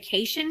financial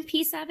education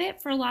piece of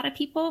it for a lot of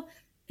people,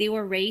 they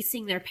were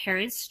raising their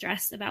parents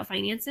stressed about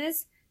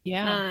finances.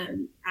 Yeah.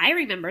 I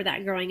remember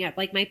that growing up,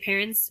 like my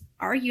parents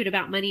argued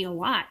about money a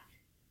lot.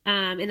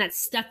 And that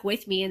stuck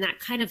with me. And that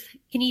kind of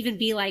can even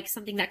be like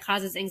something that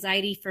causes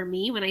anxiety for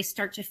me when I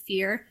start to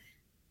fear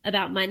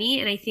about money.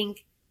 And I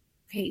think,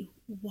 okay,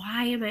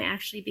 why am I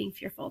actually being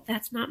fearful?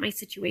 That's not my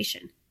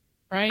situation.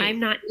 Right. I'm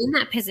not in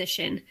that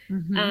position.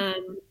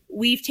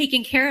 We've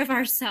taken care of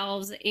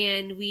ourselves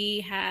and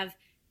we have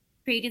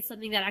created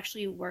something that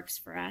actually works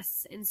for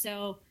us. And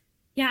so,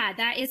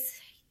 that is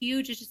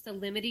huge. It's just the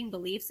limiting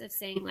beliefs of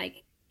saying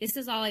like, this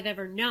is all I've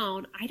ever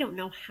known. I don't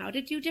know how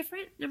to do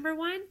different, number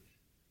one.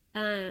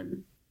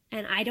 And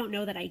I don't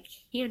know that I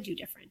can do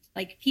different.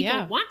 Like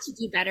people want to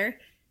do better,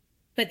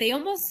 but they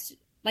almost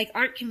like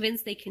aren't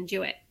convinced they can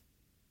do it.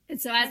 And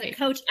so as a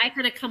coach, I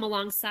kind of come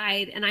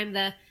alongside and I'm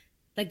the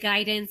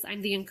guidance,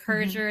 I'm the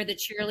encourager, the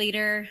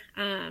cheerleader,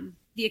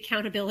 the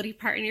accountability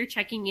partner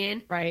checking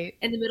in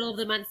in the middle of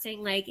the month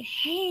saying like,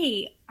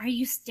 hey, are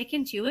you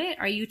sticking to it?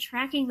 Are you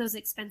tracking those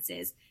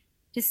expenses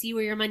to see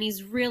where your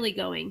money's really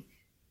going?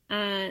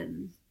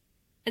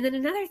 And then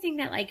another thing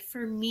that like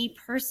for me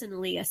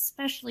personally,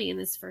 especially in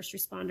this first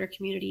responder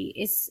community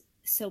is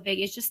so big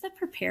is just the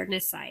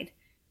preparedness side.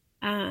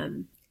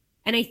 And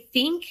I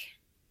think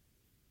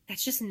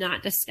that's just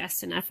not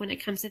discussed enough when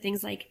it comes to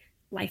things like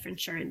life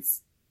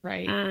insurance.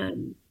 Right.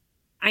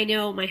 I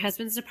know my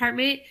husband's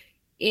department,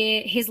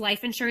 his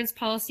life insurance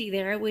policy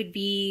there would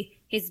be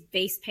his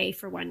base pay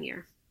for 1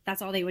 year.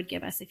 That's all they would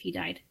give us if he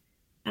died.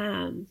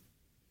 And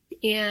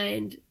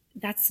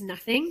that's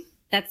nothing.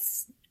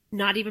 That's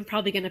not even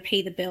probably going to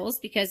pay the bills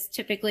because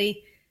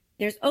typically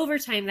there's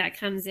overtime that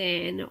comes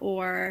in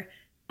or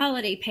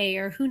holiday pay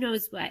or who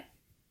knows what.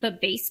 But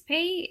base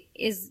pay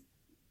is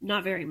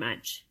not very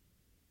much.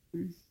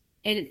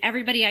 And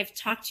everybody I've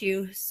talked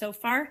to so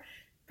far,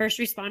 first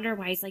responder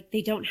wise, like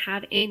they don't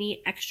have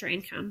any extra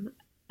income,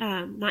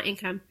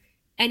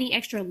 any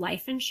extra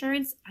life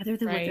insurance other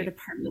than what their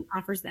department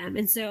offers them.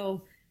 And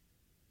so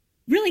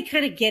really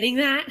kind of getting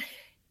that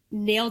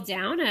nailed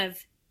down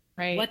of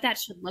what that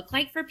should look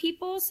like for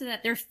people so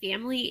that their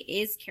family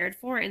is cared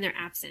for in their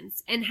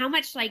absence. And how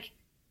much like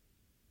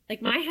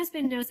my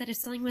husband knows that if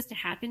something was to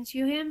happen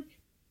to him,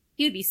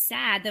 he would be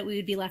sad that we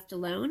would be left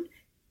alone,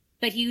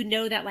 but he would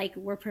know that like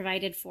we're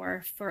provided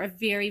for a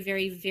very,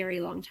 very,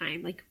 very long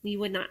time. Like we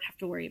would not have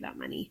to worry about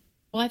money.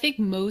 Well, I think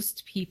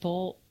most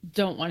people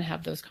don't want to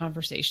have those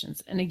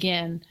conversations. And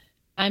again,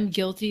 I'm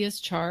guilty as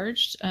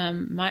charged.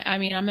 I'm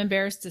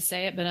embarrassed to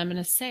say it, but I'm going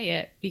to say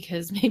it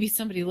because maybe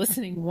somebody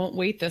listening won't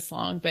wait this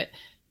long, but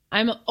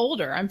I'm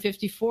older. I'm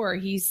 54.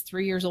 He's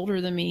 3 years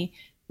older than me.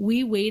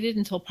 We waited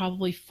until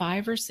probably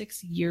 5 or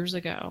 6 years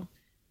ago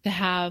to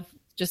have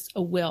just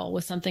a will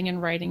with something in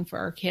writing for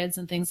our kids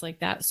and things like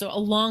that. So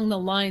along the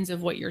lines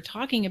of what you're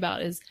talking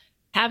about is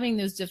having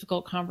those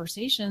difficult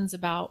conversations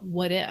about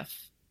what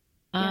if.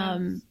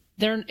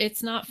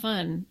 It's not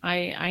fun.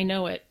 I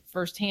know it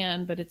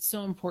firsthand, but it's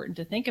so important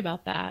to think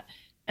about that.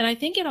 And I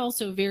think it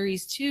also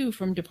varies too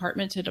from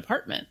department to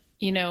department,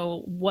 you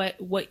know,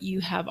 what you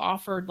have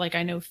offered. Like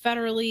I know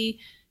federally,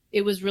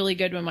 it was really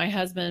good when my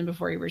husband,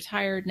 before he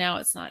retired, now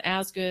it's not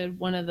as good.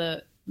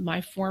 My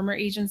former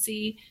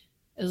agency,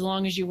 as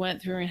long as you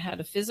went through and had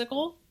a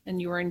physical and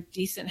you were in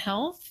decent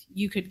health,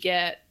 you could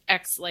get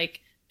X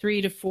like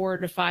 3 to 4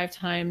 to 5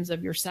 times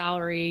of your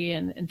salary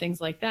and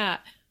things like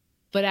that.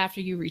 But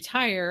after you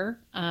retire,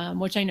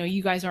 which I know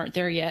you guys aren't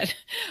there yet,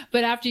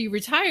 but after you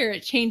retire,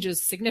 it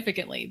changes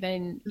significantly.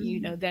 Then,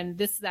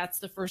 that's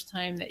the first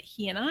time that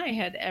he and I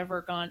had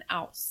ever gone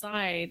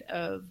outside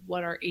of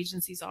what our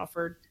agencies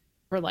offered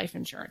for life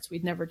insurance.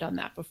 We'd never done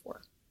that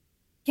before.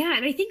 Yeah.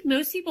 And I think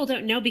most people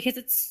don't know because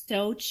it's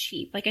so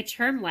cheap. Like a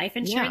term life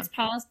insurance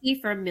policy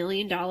for $1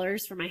 million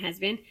for my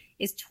husband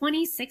is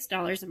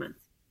 $26 a month.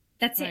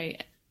 That's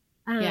it.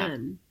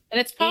 And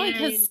it's probably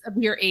because of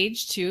your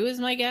age too, is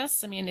my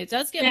guess. I mean, it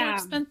does get more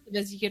expensive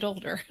as you get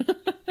older.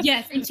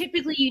 Yes. And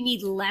typically you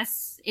need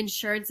less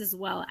insurance as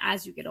well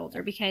as you get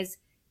older because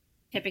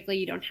typically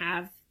you don't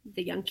have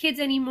the young kids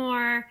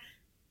anymore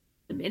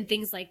and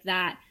things like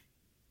that.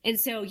 And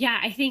so,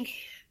 I think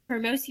for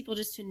most people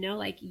just to know,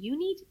 like you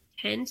need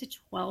 10 to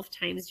 12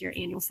 times your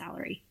annual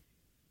salary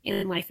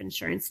in life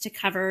insurance to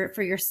cover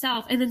for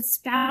yourself. And then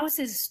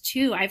spouses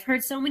too. I've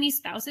heard so many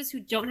spouses who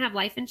don't have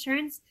life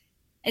insurance,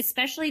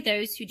 especially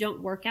those who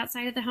don't work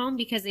outside of the home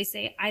because they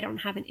say, I don't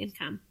have an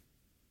income.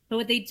 But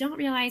what they don't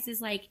realize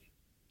is like,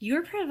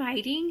 you're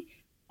providing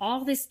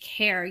all this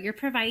care. You're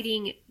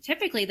providing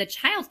typically the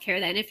child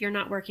care then if you're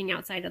not working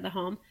outside of the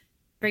home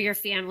for your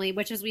family,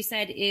 which as we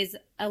said is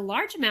a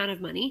large amount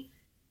of money.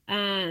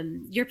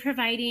 You're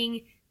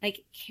providing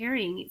like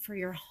caring for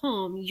your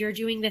home. You're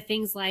doing the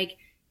things like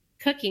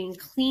cooking,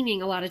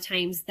 cleaning a lot of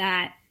times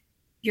that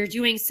you're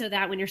doing so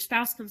that when your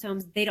spouse comes home,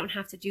 they don't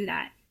have to do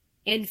that.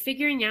 And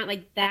figuring out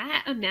like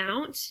that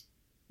amount,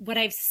 what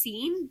I've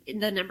seen in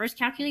the numbers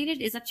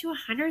calculated is up to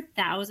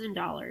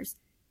 $100,000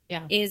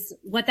 is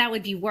what that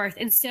would be worth.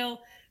 And so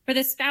for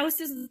the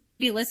spouses to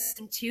be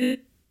listening to,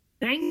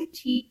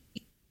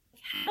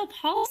 have a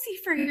policy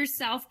for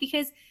yourself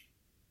because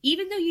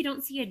even though you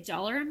don't see a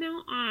dollar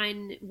amount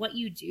on what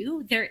you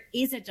do, there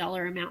is a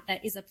dollar amount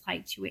that is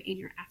applied to it in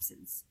your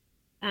absence.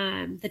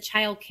 The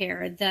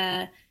childcare,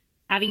 the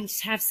having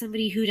to have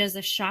somebody who does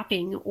the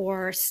shopping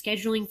or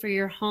scheduling for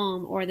your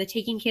home or the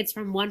taking kids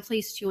from one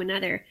place to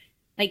another,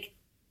 like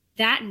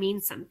that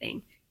means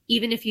something,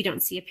 even if you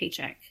don't see a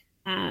paycheck.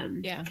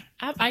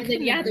 I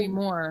couldn't agree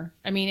more.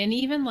 I mean, and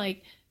even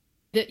like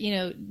that, you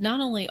know, not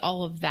only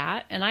all of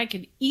that, and I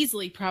could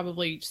easily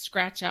probably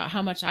scratch out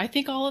how much I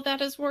think all of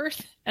that is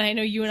worth. And I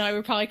know you and I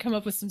would probably come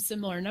up with some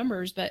similar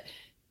numbers, but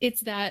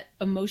it's that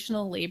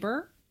emotional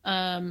labor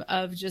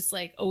of just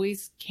like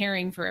always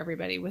caring for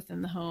everybody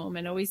within the home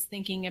and always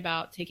thinking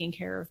about taking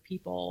care of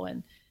people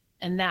and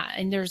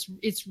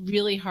it's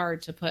really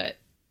hard to put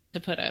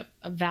a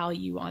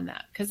value on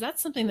that because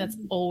that's something that's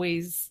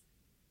always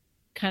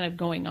kind of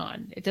going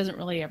on. It doesn't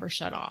really ever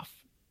shut off.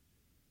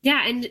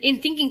 Yeah. And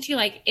in thinking too,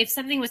 like if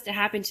something was to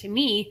happen to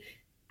me,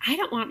 I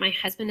don't want my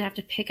husband to have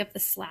to pick up the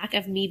slack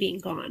of me being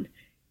gone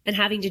and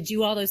having to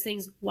do all those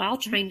things while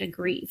trying to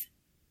grieve,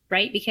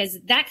 right? Because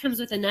that comes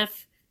with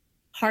enough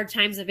hard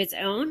times of its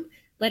own,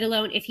 let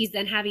alone if he's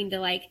then having to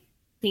like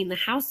clean the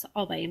house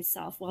all by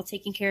himself while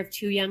taking care of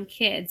 2 young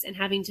kids and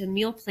having to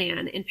meal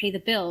plan and pay the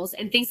bills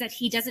and things that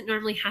he doesn't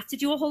normally have to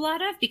do a whole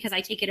lot of because I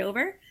take it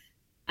over.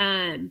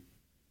 And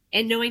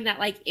knowing that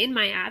like in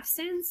my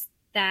absence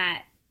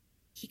that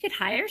he could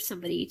hire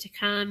somebody to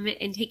come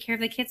and take care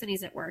of the kids when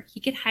he's at work. He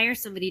could hire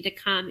somebody to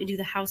come and do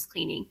the house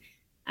cleaning.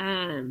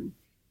 And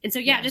so,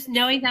 just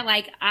knowing that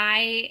like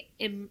I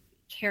am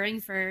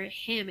caring for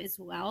him as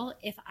well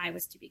if I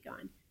was to be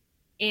gone.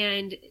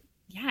 And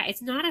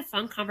it's not a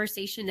fun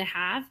conversation to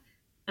have.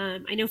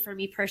 I know for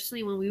me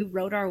personally, when we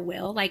wrote our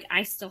will, like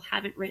I still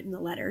haven't written the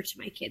letter to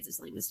my kids if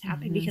something was to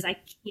happen because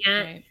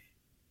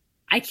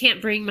I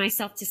can't bring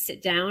myself to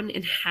sit down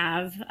and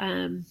have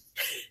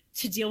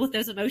to deal with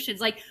those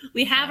emotions. Like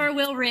we have our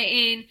will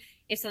written.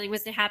 If something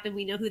was to happen,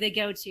 we know who they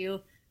go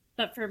to.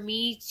 But for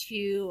me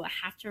to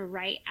have to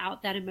write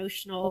out that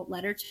emotional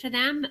letter to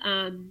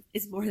them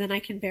is more than I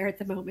can bear at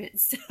the moment.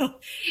 So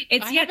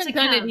I haven't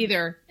done it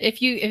either.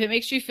 If it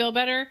makes you feel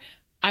better,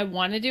 I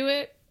want to do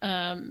it.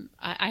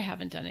 I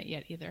haven't done it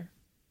yet either.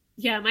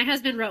 Yeah, my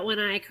husband wrote when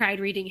I cried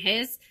reading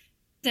his.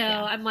 So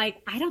I'm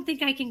like, I don't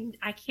think I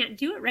can't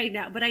do it right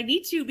now, but I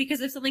need to because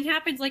if something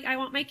happens, like I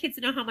want my kids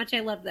to know how much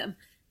I love them.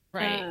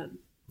 Right.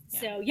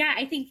 So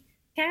I think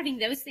having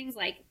those things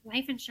like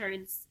life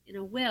insurance in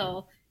a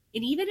will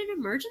and even an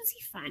emergency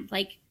fund,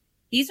 like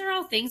these are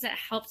all things that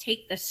help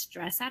take the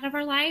stress out of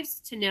our lives.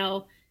 To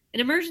know an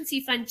emergency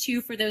fund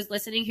too, for those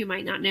listening who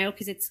might not know,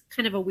 because it's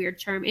kind of a weird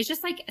term, it's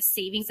just like a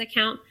savings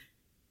account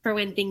for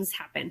when things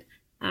happen.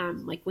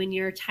 Like when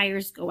your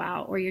tires go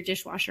out or your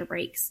dishwasher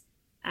breaks,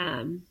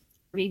 or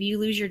maybe you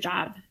lose your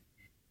job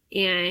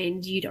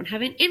and you don't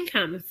have an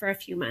income for a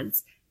few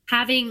months.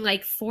 Having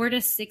like 4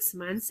 to 6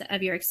 months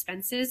of your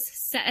expenses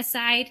set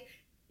aside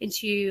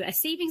into a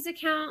savings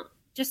account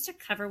just to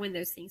cover when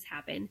those things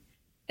happen.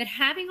 But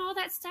having all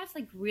that stuff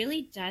like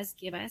really does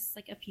give us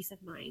like a peace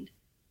of mind,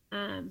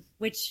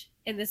 which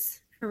in this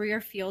career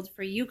field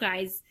for you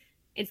guys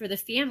and for the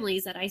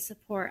families that I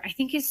support, I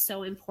think is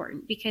so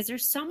important because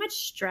there's so much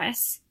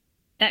stress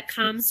that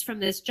comes from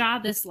this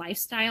job, this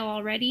lifestyle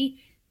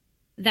already,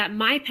 that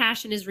my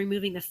passion is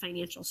removing the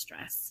financial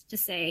stress to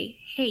say,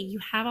 hey, you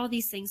have all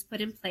these things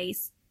put in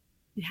place.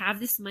 You have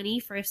this money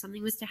for if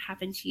something was to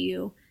happen to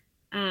you,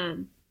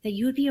 that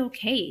you would be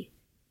okay.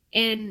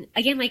 And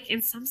again, like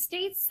in some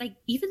states, like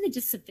even the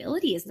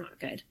disability is not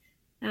good.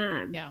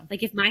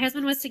 Like if my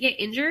husband was to get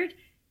injured,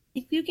 I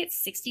think we would get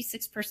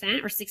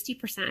 66% or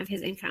 60% of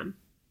his income.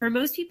 For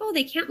most people,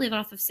 they can't live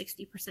off of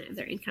 60% of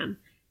their income.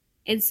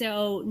 And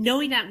so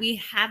knowing that we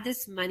have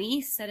this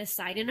money set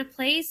aside in a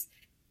place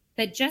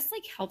that just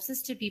like helps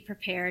us to be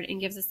prepared and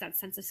gives us that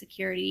sense of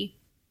security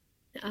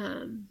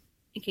in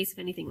case if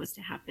anything was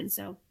to happen.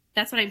 So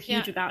that's what I'm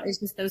huge about, is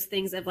just those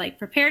things of like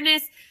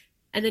preparedness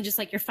and then just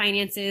like your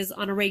finances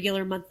on a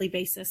regular monthly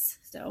basis.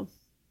 So.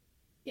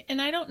 And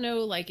I don't know,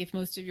 like if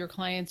most of your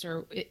clients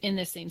are in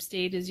the same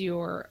state as you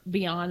or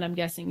beyond. I'm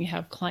guessing you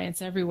have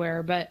clients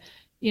everywhere, but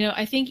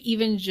I think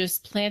even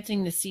just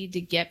planting the seed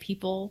to get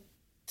people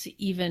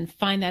to even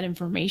find that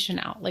information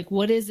out. Like,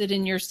 what is it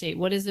in your state?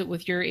 What is it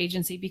with your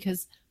agency?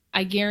 Because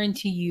I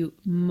guarantee you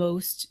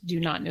most do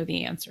not know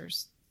the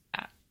answers.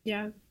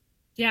 Yeah.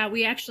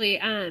 We actually,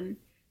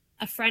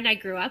 a friend I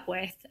grew up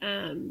with,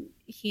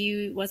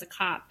 he was a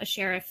cop, a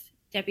sheriff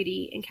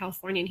deputy in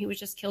California, and he was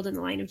just killed in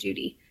the line of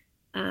duty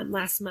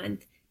last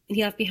month. And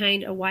he left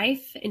behind a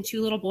wife and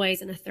 2 little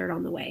boys and a third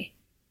on the way.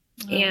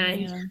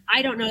 Man.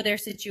 I don't know their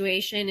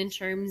situation in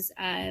terms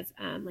of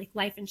like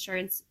life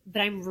insurance,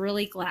 but I'm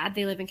really glad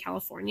they live in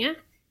California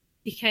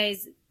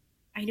because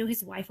I know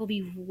his wife will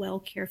be well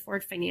cared for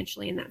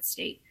financially in that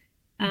state.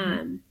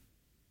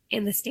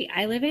 In the state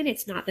I live in,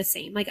 it's not the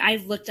same. Like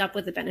I've looked up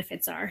what the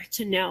benefits are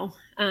to know,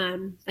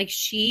 like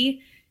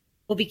she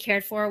will be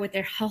cared for with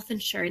their health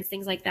insurance,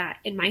 things like that.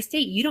 In my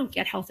state, you don't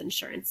get health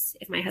insurance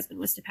if my husband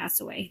was to pass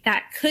away.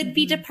 That could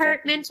be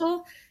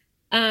departmental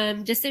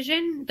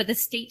decision, but the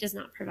state does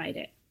not provide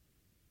it.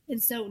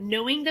 And so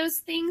knowing those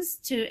things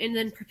and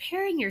then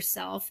preparing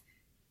yourself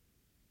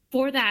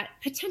for that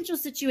potential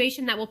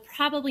situation that will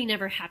probably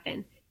never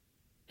happen.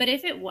 But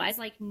if it was,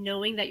 like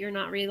knowing that you're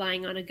not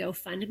relying on a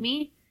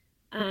GoFundMe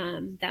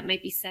that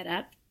might be set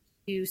up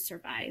to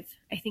survive,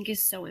 I think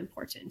is so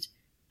important.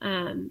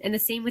 And the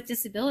same with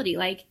disability.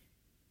 Like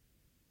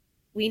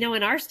we know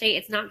in our state,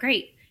 it's not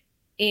great.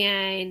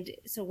 And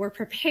so we're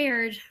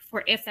prepared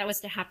for if that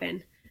was to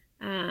happen.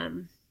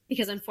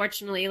 Because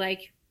unfortunately,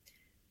 like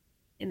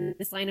in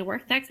this line of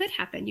work, that could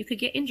happen. You could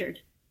get injured.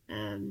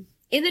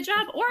 in the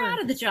job or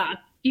out of the job.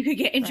 You could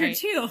get injured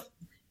too.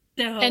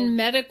 So, and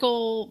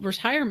medical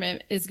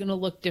retirement is going to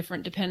look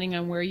different depending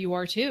on where you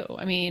are too.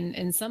 I mean,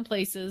 in some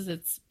places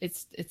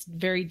it's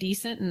very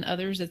decent, and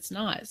others it's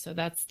not. So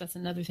that's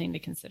another thing to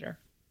consider.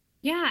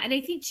 Yeah. And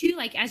I think too,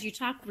 like, as you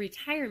talk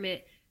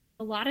retirement,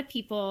 a lot of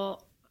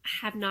people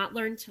have not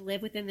learned to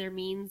live within their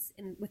means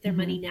and with their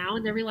money now,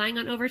 and they're relying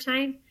on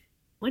overtime.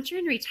 Once you're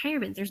in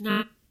retirement, there's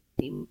not,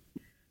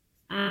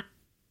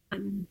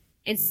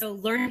 and so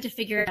learn to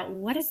figure out,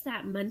 what is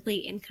that monthly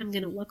income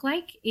going to look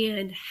like?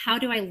 And how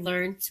do I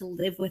learn to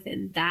live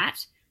within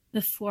that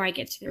before I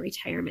get to the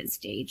retirement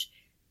stage?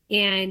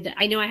 And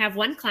I know I have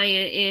one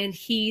client, and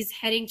he's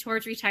heading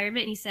towards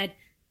retirement, and he said,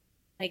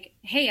 like,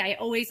 hey, I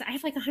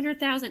have like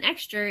 100,000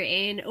 extra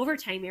in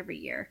overtime every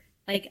year.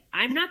 Like,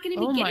 I'm not going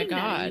to be getting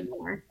that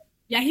anymore.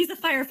 Yeah. He's a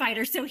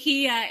firefighter. So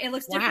it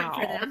looks different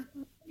for them.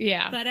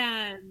 Yeah. But,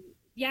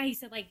 yeah, he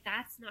said, like,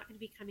 that's not going to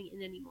be coming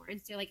in anymore.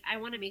 And so, like, I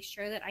want to make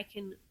sure that I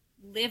can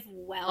live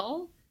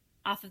well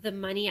off of the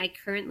money I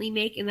currently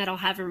make and that I'll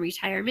have in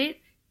retirement,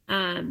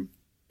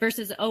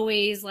 versus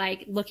always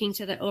like looking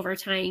to the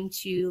overtime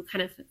to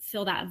kind of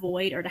fill that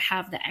void or to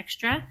have the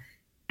extra.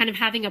 Kind of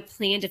having a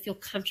plan to feel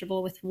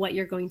comfortable with what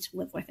you're going to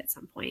live with at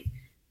some point.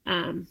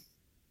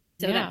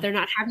 That they're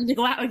not having to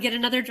go out and get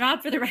another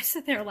job for the rest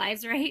of their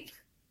lives, right?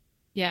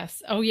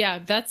 Yes. Oh yeah.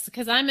 That's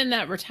because I'm in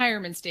that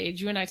retirement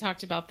stage. You and I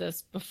talked about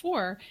this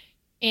before.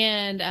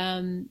 And,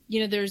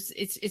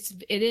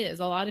 it is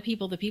a lot of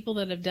people, the people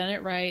that have done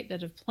it right,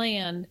 that have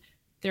planned,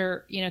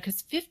 they're,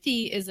 because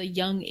 50 is a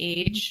young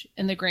age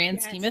in the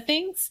grand scheme of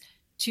things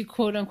to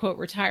quote unquote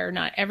retire.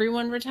 Not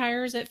everyone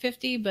retires at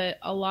 50, but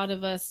a lot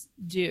of us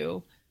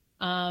do.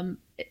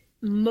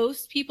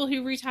 Most people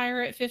who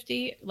retire at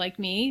 50, like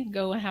me,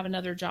 go and have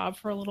another job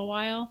for a little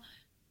while.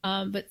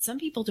 But some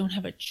people don't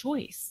have a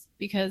choice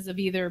because of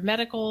either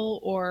medical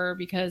or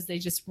because they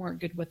just weren't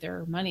good with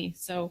their money.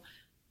 So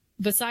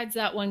besides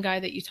that one guy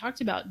that you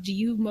talked about, do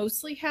you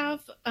mostly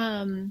have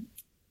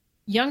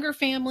younger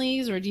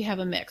families, or do you have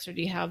a mix, or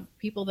do you have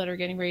people that are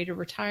getting ready to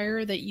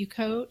retire that you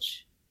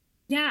coach?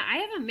 Yeah, I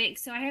have a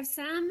mix. So I have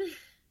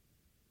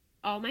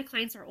all my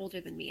clients are older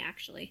than me,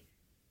 actually.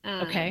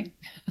 Okay.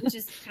 Which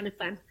is kind of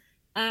fun.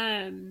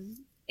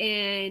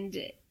 And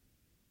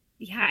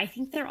yeah, I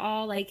think they're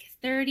all like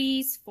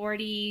 30s,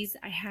 40s.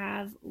 I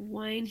have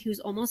one who's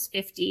almost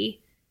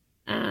 50.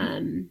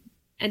 And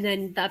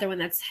then the other one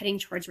that's heading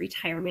towards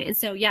retirement. And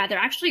so, yeah, they're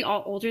actually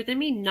all older than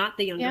me, not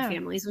the younger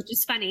families, which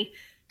is funny.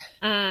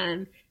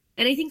 And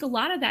I think a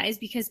lot of that is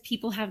because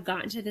people have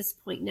gotten to this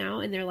point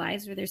now in their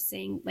lives where they're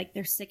saying, like,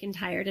 they're sick and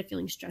tired of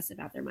feeling stressed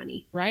about their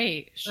money.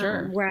 Right.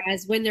 Sure.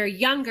 Whereas when they're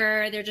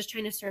younger, they're just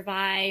trying to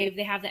survive.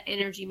 They have the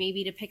energy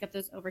maybe to pick up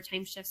those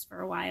overtime shifts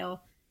for a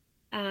while.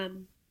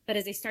 But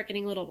as they start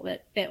getting a little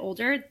bit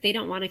older, they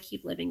don't want to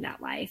keep living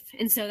that life.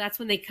 And so that's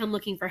when they come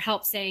looking for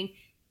help, saying,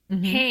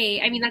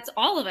 hey, I mean, that's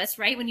all of us,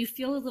 right? When you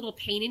feel a little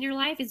pain in your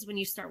life is when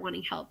you start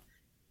wanting help.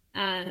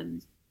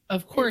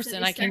 Of course.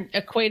 And I can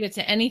equate it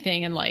to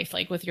anything in life,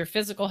 like with your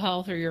physical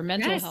health or your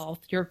mental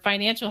health, your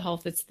financial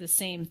health. It's the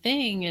same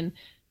thing. And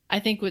I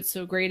think what's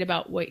so great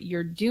about what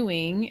you're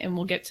doing, and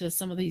we'll get to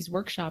some of these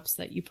workshops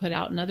that you put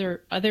out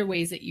and other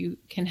ways that you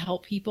can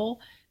help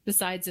people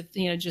besides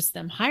just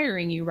them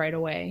hiring you right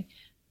away,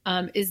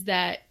 is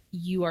that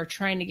you are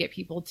trying to get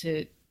people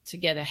to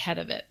get ahead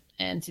of it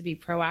and to be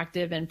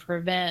proactive and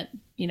prevent,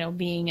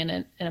 being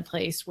in a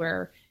place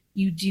where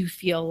you do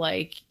feel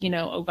like,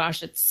 oh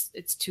gosh,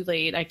 it's too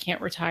late. I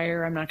can't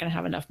retire. I'm not going to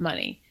have enough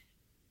money.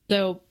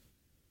 So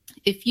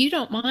if you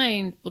don't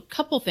mind, a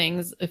couple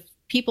things, if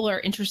people are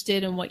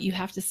interested in what you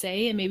have to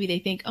say and maybe they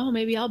think, oh,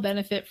 maybe I'll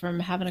benefit from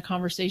having a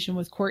conversation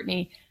with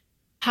Courtney,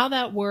 how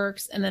that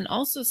works. And then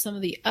also some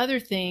of the other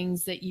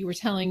things that you were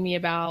telling me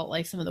about,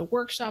 like some of the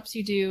workshops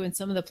you do and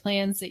some of the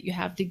plans that you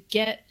have to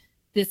get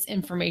this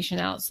information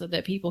out so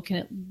that people can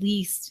at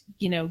least,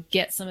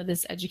 get some of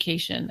this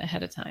education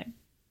ahead of time.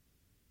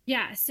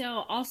 Yeah.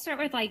 So I'll start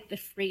with like the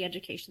free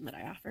education that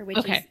I offer, which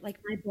is like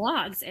my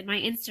blogs and my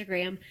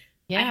Instagram.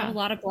 Yeah. I have a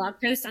lot of blog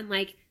posts on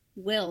like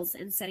wills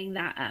and setting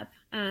that up,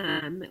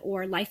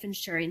 or life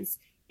insurance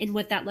and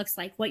what that looks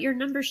like, what your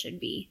number should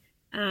be.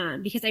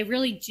 Because I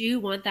really do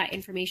want that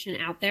information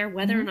out there,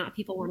 whether or not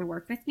people want to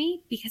work with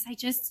me, because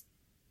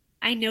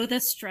I know the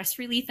stress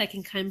relief that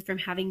can come from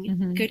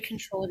having good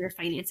control of your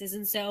finances.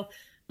 And so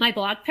my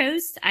blog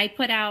post, I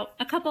put out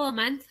a couple a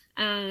month,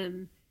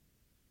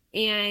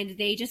 and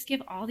they just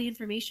give all the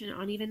information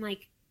on even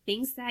like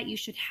things that you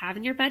should have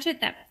in your budget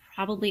that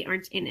probably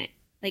aren't in it,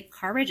 like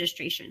car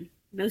registration.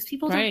 Most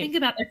people don't think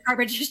about their car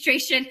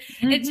registration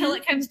until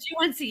it comes due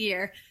once a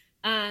year.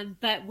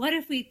 But what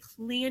if we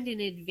planned in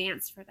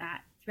advance for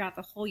that throughout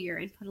the whole year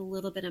and put a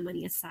little bit of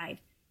money aside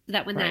so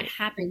that when that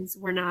happens,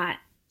 we're not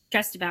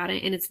stressed about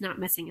it and it's not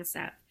messing us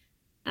up.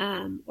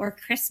 Or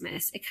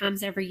Christmas, it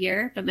comes every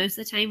year, but most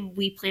of the time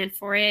we plan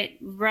for it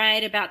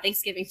right about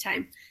Thanksgiving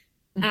time.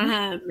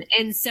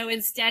 And so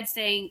instead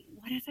saying,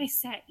 what if I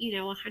set,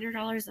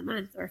 $100 a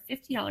month or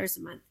 $50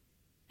 a month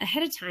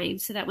ahead of time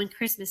so that when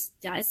Christmas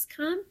does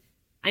come,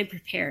 I'm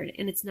prepared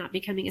and it's not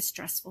becoming a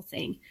stressful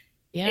thing.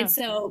 Yeah. And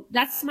so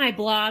that's my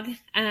blog,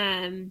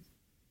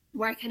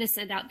 where I kind of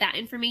send out that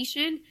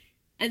information.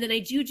 And then I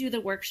do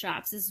the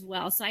workshops as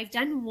well. So I've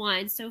done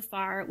one so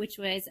far, which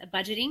was a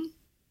budgeting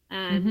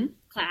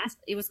class.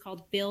 It was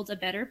called Build a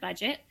Better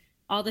Budget,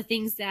 all the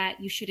things that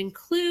you should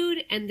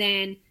include, and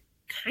then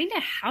kind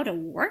of how to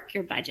work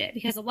your budget,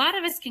 because a lot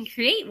of us can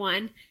create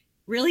one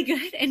really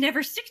good and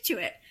never stick to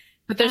it.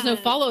 But there's no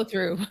follow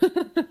through.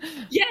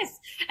 Yes.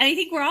 And I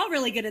think we're all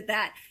really good at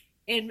that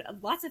in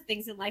lots of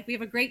things in life. We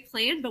have a great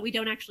plan, but we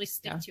don't actually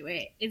stick to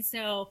it. And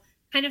so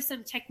kind of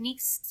some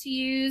techniques to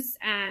use,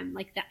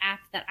 like the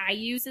app that I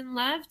use and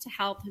love to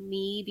help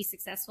me be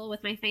successful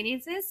with my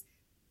finances.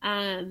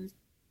 And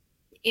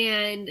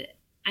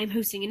I'm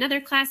hosting another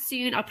class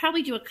soon. I'll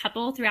probably do a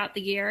couple throughout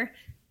the year,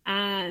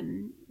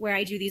 where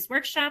I do these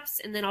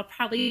workshops, and then I'll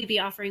probably be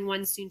offering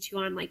one soon too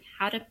on like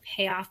how to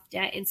pay off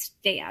debt and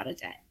stay out of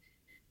debt.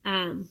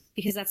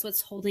 Because that's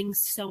what's holding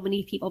so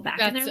many people back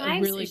in their lives. That's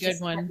a really good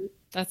one.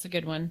 That's a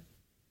good one.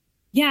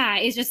 Yeah.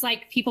 It's just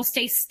like people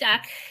stay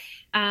stuck,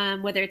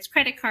 whether it's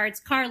credit cards,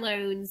 car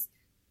loans,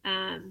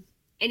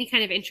 any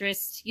kind of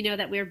interest,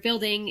 that we're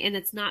building and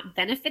that's not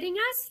benefiting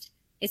us,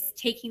 is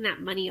taking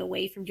that money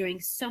away from doing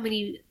so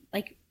many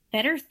like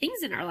better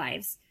things in our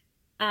lives.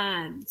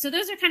 So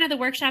those are kind of the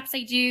workshops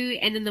I do.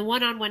 And then the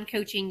one-on-one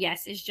coaching,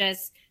 yes, is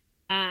just,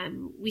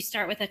 we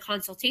start with a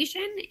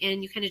consultation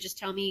and you kind of just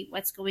tell me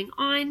what's going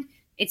on.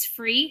 It's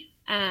free.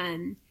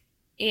 And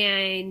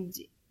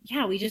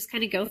yeah, we just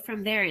kind of go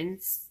from there and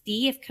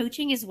see if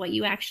coaching is what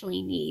you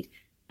actually need.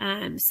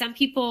 Some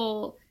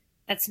people,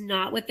 that's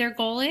not what their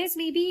goal is,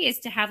 maybe, is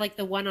to have like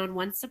the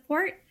one-on-one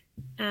support.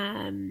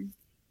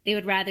 They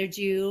would rather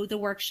do the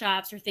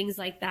workshops or things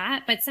like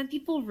that. But some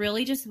people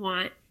really just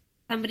want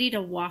somebody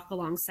to walk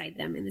alongside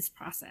them in this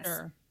process.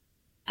 Sure.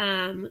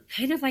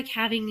 Kind of like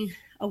having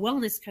a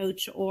wellness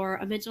coach or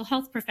a mental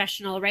health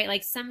professional, right?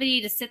 Like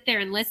somebody to sit there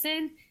and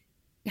listen,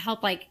 to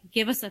help like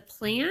give us a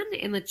plan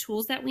and the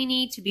tools that we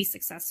need to be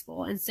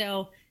successful. And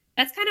so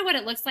that's kind of what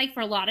it looks like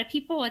for a lot of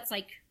people. It's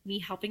like me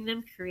helping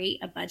them create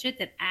a budget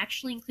that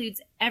actually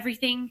includes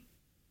everything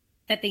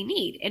that they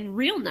need in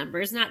real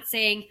numbers, not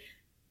saying,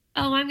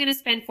 oh, I'm going to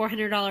spend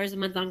 $400 a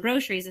month on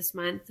groceries this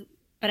month,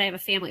 but I have a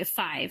family of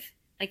 5.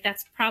 Like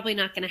that's probably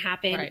not going to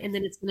happen. Right. And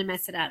then it's going to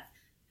mess it up.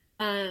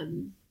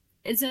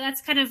 And so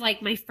that's kind of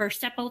like my first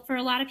step for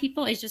a lot of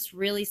people, is just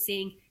really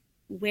seeing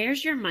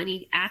where's your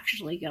money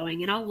actually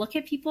going. And I'll look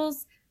at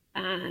people's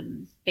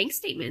bank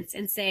statements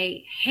and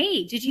say,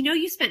 hey, did you know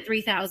you spent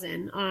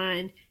 $3,000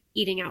 on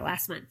eating out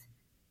last month?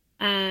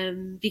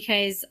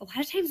 Because a lot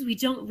of times we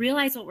don't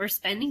realize what we're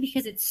spending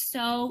because it's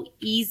so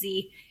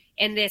easy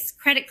in this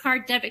credit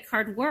card, debit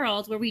card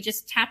world where we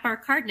just tap our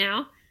card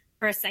now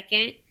for a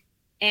second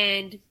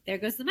and there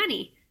goes the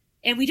money.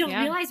 And we don't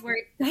realize where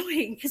it's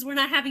going because we're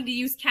not having to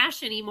use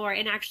cash anymore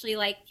and actually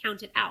like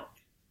count it out.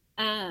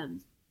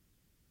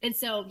 And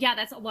so, yeah,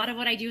 that's a lot of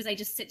what I do is I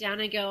just sit down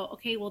and go,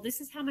 okay, well,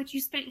 this is how much you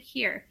spent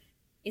here.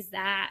 Is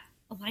that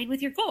aligned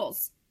with your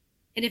goals?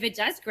 And if it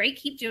does, great,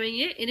 keep doing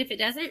it. And if it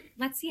doesn't,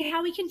 let's see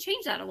how we can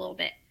change that a little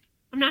bit.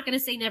 I'm not going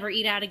to say never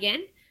eat out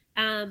again,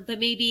 but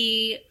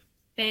maybe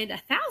spend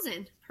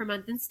 $1,000 per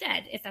month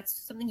instead, if that's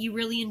something you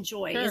really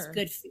enjoy, is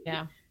good food.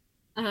 Yeah.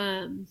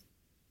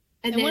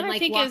 And then what like I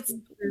think is,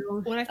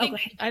 what I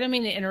think, I don't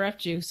mean to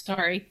interrupt you,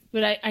 sorry,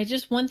 but I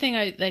just, one thing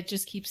that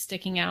just keeps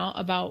sticking out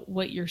about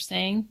what you're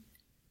saying,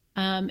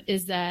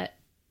 is that,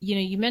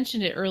 you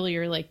mentioned it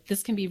earlier, like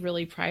this can be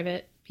really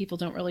private. People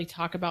don't really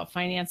talk about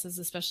finances,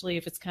 especially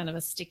if it's kind of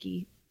a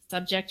sticky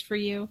subject for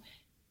you.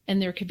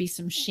 And there could be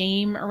some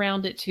shame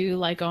around it too.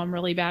 Like, oh, I'm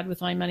really bad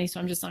with my money,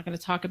 so I'm just not going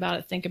to talk about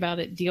it, think about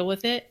it, deal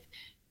with it.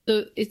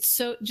 So it's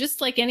so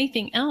just like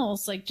anything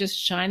else, like just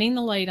shining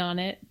the light on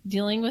it,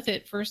 dealing with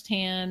it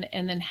firsthand,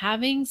 and then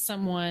having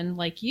someone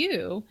like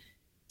you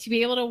to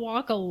be able to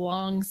walk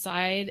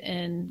alongside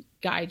and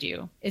guide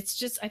you. It's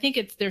just, I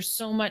think there's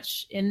so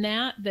much in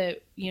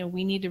that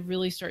we need to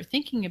really start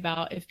thinking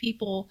about.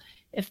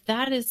 If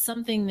that is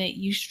something that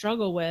you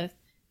struggle with,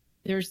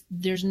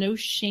 there's no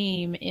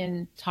shame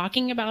in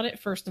talking about it,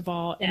 first of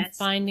all, and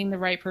finding the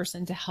right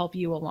person to help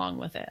you along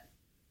with it.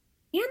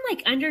 And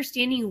like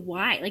understanding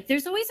why, like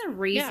there's always a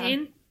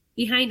reason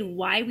behind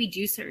why we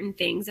do certain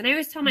things. And I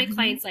always tell my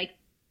clients, like,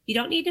 you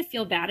don't need to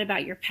feel bad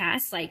about your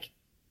past. Like,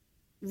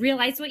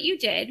 realize what you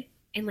did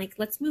and like,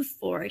 let's move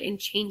forward and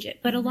change it.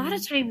 But a lot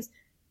of times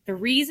the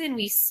reason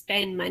we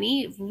spend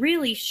money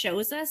really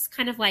shows us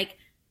kind of like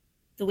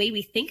the way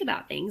we think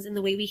about things and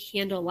the way we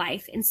handle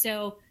life. And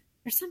so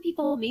for some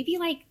people, maybe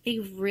like they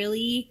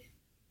really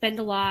spend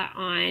a lot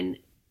on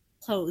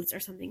clothes or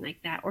something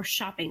like that, or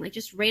shopping, like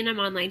just random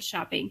online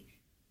shopping.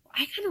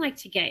 I kind of like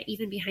to get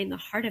even behind the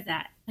heart of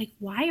that. Like,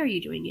 why are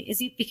you doing it?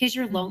 Is it because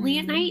you're lonely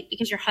at night,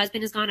 because your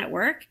husband is gone at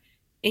work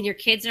and your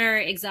kids are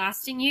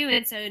exhausting you?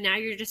 And so now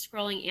you're just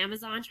scrolling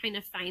Amazon trying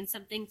to find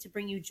something to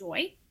bring you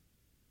joy.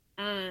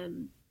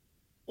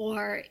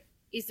 Or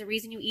is the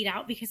reason you eat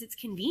out because it's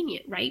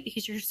convenient, right?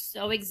 Because you're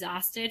so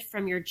exhausted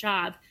from your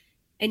job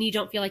and you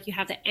don't feel like you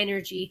have the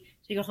energy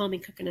to go home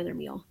and cook another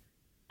meal.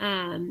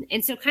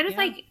 And so kind of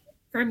like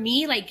for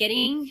me, like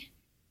getting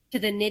to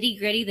the nitty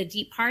gritty, the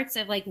deep parts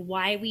of like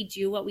why we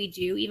do what we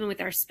do, even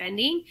with our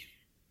spending,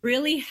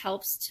 really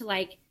helps to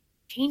like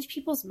change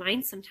people's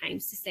minds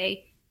sometimes to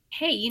say,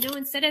 hey, you know,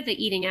 instead of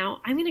the eating out,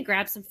 I'm going to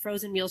grab some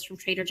frozen meals from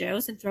Trader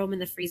Joe's and throw them in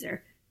the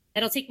freezer.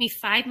 That'll take me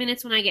 5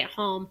 minutes when I get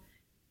home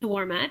to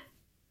warm up.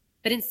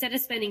 But instead of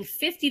spending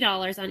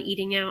 $50 on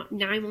eating out,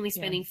 now I'm only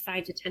spending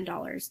 $5 to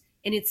 $10.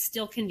 And it's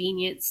still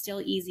convenient,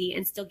 still easy,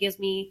 and still gives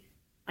me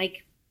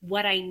like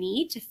what I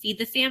need to feed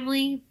the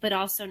family, but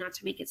also not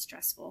to make it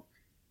stressful.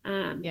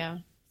 So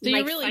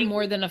you're really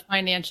more than a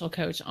financial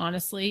coach,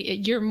 honestly.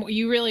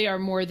 You really are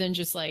more than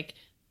just like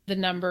the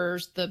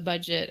numbers, the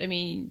budget. I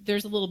mean,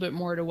 there's a little bit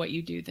more to what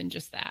you do than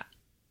just that.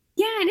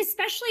 Yeah. And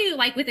especially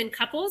like within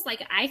couples,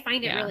 like I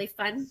find it really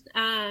fun.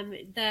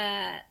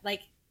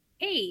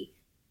 Hey,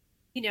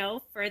 you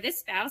know, for this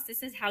spouse,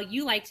 this is how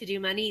you like to do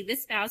money.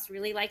 This spouse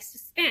really likes to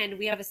spend.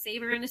 We have a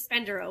saver and a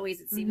spender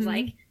always, it seems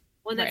like.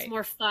 One that's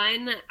more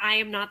fun. I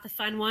am not the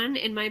fun one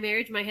in my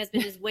marriage. My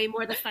husband is way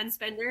more the fun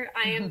spender.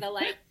 I am the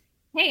like,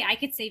 hey, I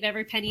could save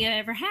every penny I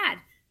ever had.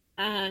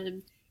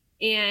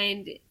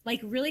 And like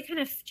really kind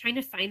of trying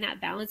to find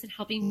that balance and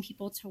helping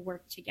people to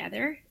work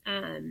together.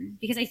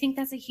 Because I think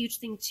that's a huge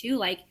thing too,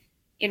 like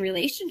in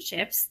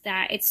relationships,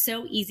 that it's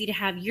so easy to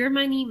have your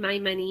money, my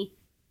money.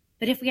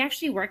 But if we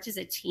actually worked as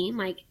a team,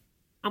 like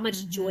how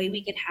much joy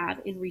we could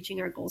have in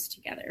reaching our goals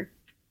together.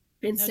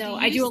 And now, so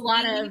I do a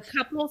lot of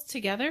couples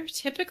together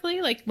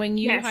typically, like when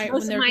you hire,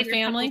 when they're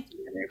family.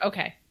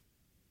 Okay.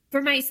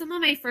 For some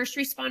of my first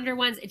responder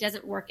ones, it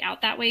doesn't work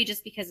out that way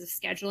just because of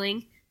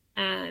scheduling,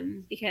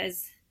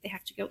 because they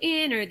have to go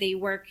in or they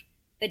work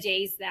the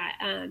days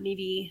that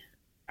maybe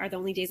are the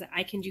only days that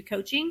I can do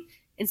coaching.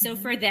 And so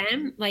for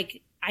them,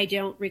 like I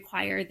don't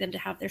require them to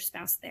have their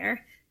spouse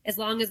there as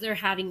long as they're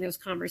having those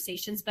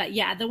conversations. But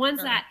yeah, the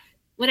ones that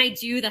when I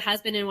do the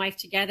husband and wife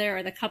together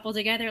or the couple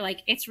together,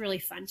 like it's really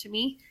fun to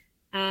me.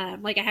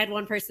 Like I had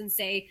one person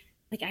say,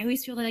 like, I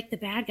always feel like the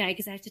bad guy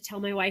because I have to tell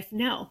my wife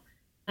no.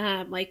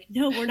 Like,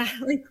 no, we're not,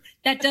 like,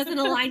 that doesn't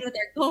align with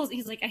their goals.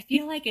 He's like, I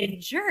feel like a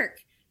jerk.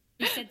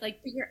 He said, like,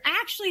 but you're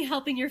actually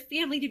helping your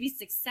family to be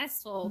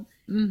successful.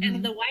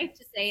 And the wife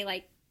to say,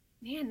 like,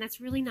 man,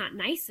 that's really not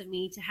nice of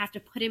me to have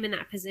to put him in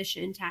that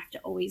position, to have to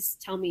always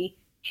tell me,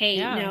 hey,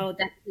 no,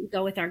 that doesn't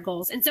go with our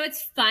goals. And so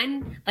it's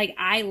fun. Like,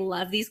 I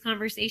love these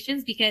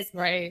conversations because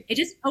it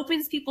just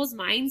opens people's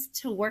minds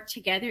to work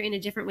together in a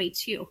different way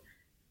too.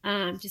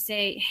 To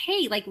say,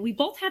 hey, like we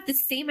both have the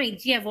same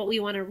idea of what we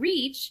want to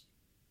reach,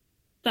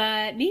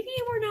 but maybe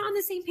we're not on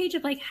the same page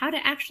of like how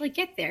to actually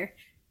get there.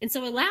 And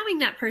so allowing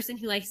that person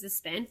who likes to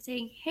spend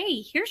saying,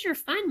 hey, here's your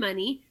fun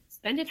money,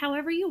 spend it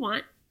however you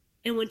want.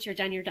 And once you're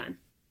done, you're done.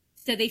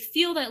 So they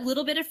feel that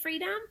little bit of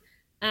freedom,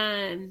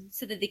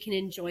 so that they can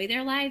enjoy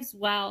their lives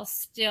while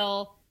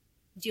still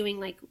doing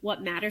like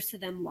what matters to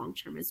them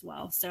long-term as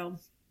well. So.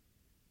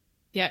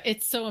 Yeah,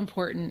 it's so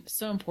important.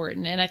 So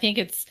important. And I think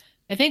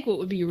what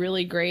would be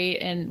really great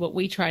and what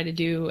we try to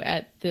do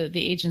at the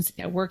agency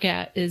I work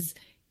at is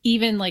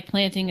even like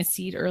planting a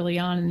seed early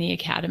on in the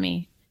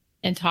academy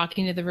and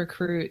talking to the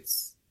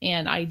recruits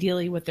and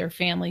ideally with their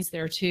families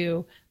there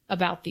too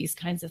about these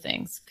kinds of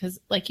things. Because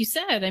like you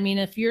said, I mean,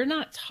 if you're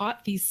not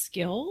taught these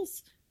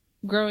skills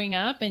growing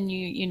up and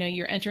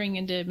you're entering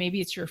into,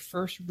 maybe it's your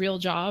first real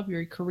job,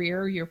 your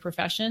career, your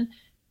profession,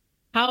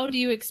 how do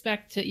you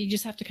expect to, you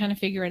just have to kind of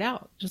figure it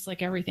out, just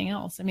like everything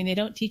else. I mean, they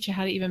don't teach you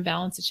how to even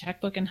balance a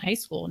checkbook in high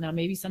school. Now,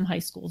 maybe some high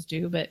schools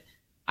do, but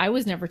I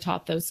was never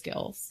taught those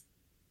skills.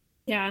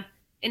 Yeah.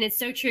 And it's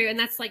so true. And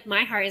that's like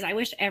my heart is I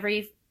wish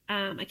every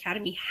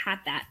academy had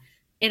that.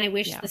 And I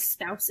wish the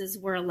spouses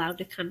were allowed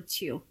to come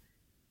too.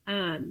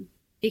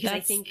 Because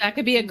I think that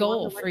could be a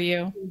goal for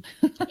you.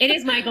 It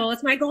is my goal.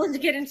 It's my goal to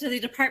get into the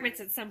departments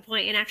at some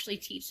point and actually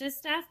teach this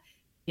stuff.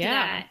 Yeah. So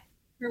that,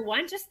 for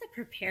one, just the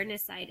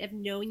preparedness side of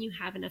knowing you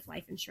have enough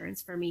life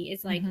insurance for me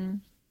is like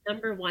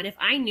number one. If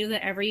I knew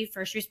that every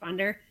first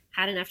responder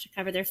had enough to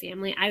cover their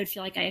family, I would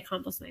feel like I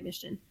accomplished my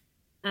mission.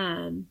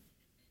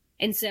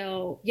 And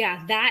so,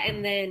 yeah, that,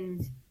 and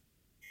then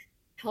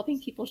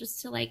helping people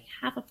just to like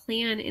have a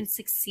plan and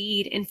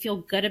succeed and feel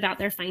good about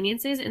their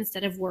finances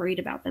instead of worried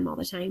about them all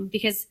the time.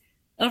 Because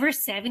over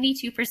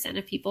 72%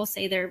 of people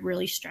say they're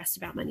really stressed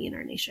about money in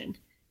our nation.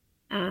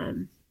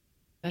 That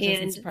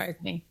doesn't surprise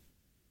me.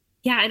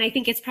 Yeah. And I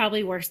think it's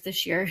probably worse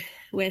this year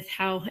with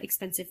how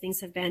expensive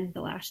things have been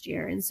the last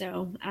year. And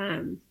so,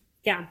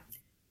 yeah,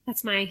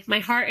 that's my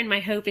heart and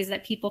my hope is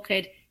that people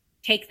could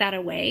take that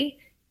away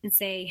and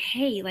say,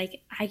 hey,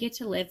 like I get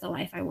to live the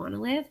life I want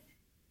to live.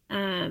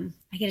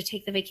 I get to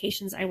take the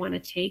vacations I want to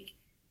take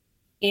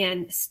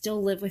and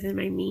still live within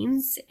my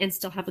means and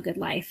still have a good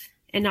life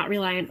and not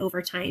rely on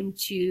overtime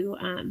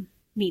to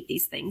meet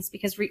these things,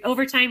 because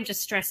overtime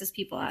just stresses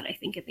people out, I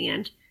think, at the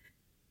end.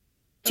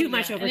 Too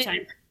much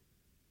overtime.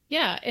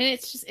 And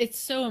it's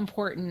so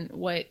important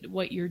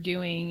what you're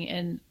doing.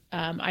 And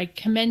I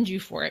commend you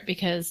for it,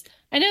 because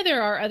I know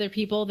there are other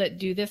people that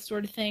do this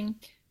sort of thing,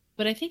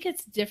 but I think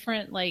it's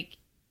different, like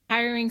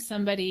hiring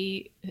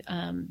somebody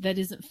that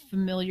isn't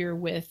familiar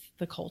with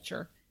the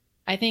culture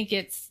I think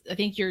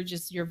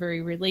you're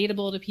very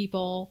relatable to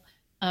people.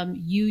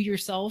 You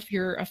yourself,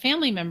 you're a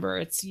family member.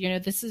 It's,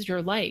 this is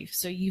your life.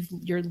 So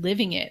you're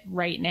living it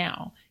right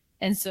now.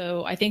 And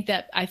so I think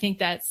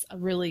that's a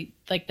really,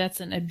 like,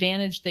 that's an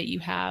advantage that you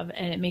have,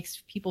 and it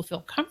makes people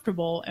feel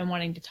comfortable and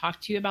wanting to talk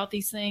to you about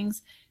these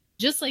things.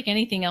 Just like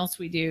anything else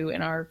we do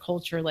in our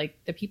culture, like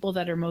the people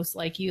that are most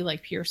like you,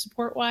 like peer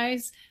support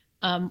wise,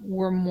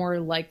 we're more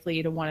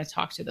likely to want to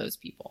talk to those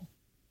people.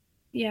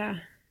 Yeah.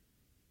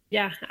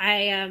 Yeah.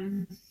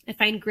 I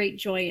find great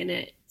joy in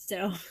it.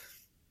 So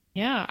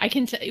yeah, I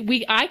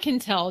can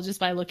tell just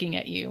by looking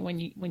at you when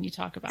you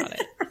talk about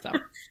it. So,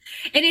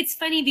 and it's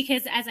funny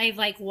because as I've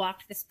like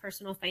walked this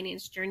personal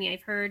finance journey,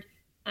 I've heard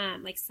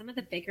like some of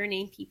the bigger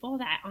name people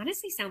that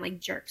honestly sound like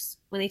jerks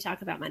when they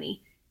talk about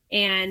money,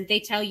 and they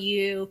tell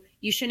you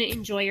shouldn't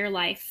enjoy your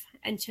life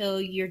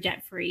until you're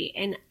debt free.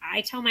 And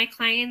I tell my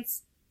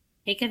clients,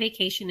 take a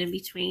vacation in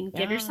between,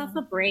 give yourself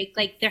a break.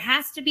 Like, there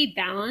has to be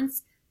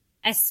balance,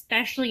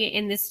 especially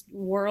in this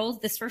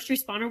world, this first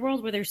responder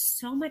world, where there's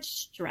so much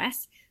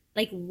stress.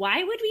 Like,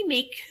 why would we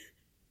make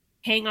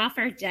paying off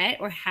our debt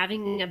or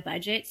having a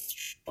budget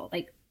stressful?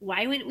 Like,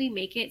 why wouldn't we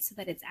make it so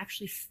that it's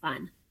actually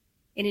fun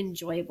and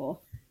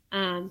enjoyable,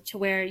 to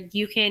where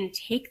you can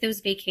take those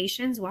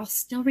vacations while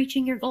still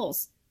reaching your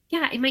goals?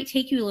 Yeah, it might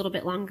take you a little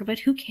bit longer, but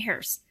who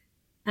cares?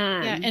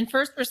 Yeah, and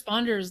first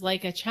responders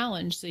like a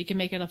challenge, so you can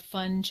make it a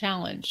fun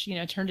challenge,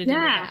 turn it into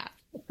that.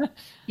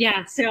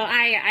 Yeah, so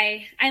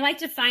I like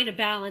to find a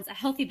balance, a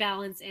healthy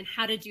balance in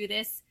how to do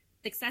this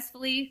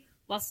successfully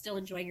while still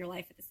enjoying your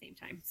life at the same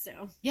time.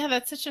 So yeah,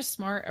 that's such a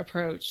smart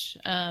approach.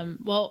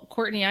 Well,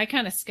 Courtney, I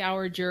kind of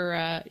scoured your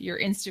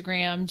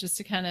Instagram just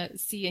to kind of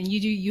see, and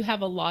you have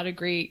a lot of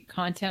great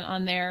content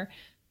on there.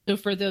 So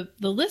for the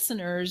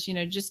listeners,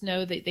 just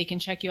know that they can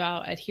check you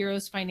out at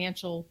Heroes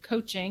Financial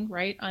Coaching,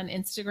 right, on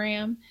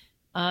Instagram.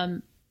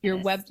 You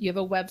have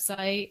a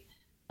website,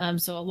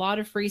 so a lot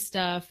of free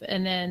stuff.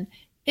 And then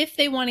if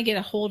they want to get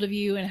a hold of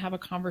you and have a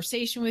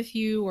conversation with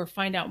you or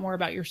find out more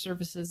about your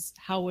services,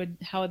 how would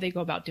they go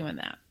about doing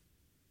that?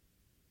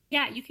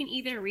 Yeah, you can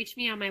either reach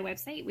me on my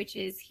website, which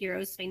is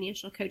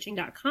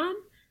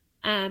heroesfinancialcoaching.com,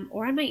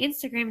 or on my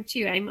Instagram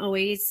too. I'm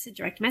always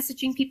direct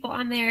messaging people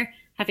on there,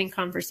 having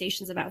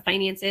conversations about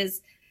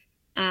finances.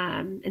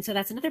 And so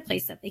that's another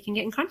place that they can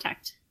get in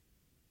contact.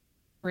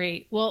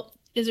 Great. Well,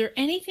 is there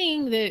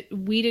anything that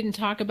we didn't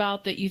talk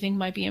about that you think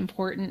might be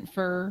important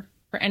for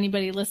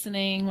anybody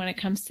listening when it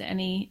comes to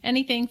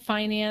anything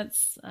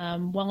finance,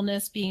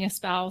 wellness, being a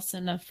spouse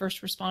and a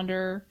first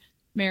responder,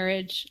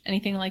 marriage,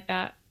 anything like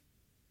that?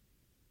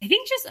 I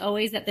think just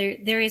always that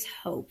there is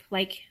hope.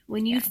 Like,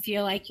 when you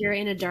feel like you're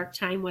in a dark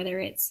time, whether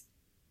it's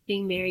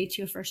being married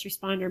to a first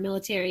responder,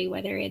 military,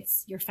 whether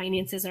it's your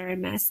finances are a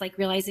mess, like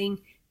realizing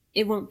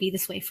it won't be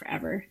this way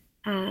forever.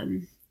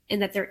 And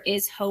that there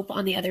is hope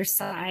on the other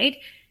side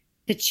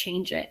to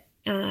change it.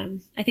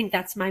 I think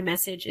that's my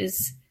message,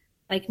 is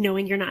like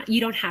knowing you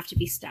don't have to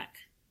be stuck.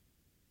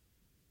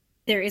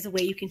 There is a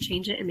way you can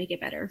change it and make it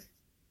better.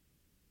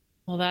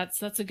 Well,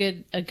 that's a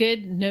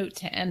good note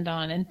to end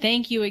on. And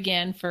thank you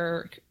again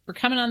for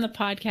coming on the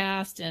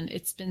podcast. And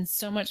it's been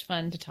so much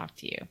fun to talk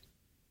to you.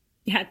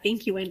 Yeah.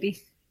 Thank you,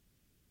 Wendy.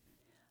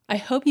 I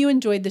hope you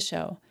enjoyed the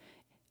show.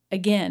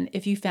 Again,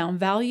 if you found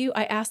value,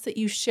 I ask that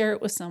you share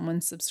it with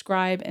someone,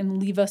 subscribe, and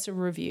leave us a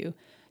review.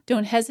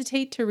 Don't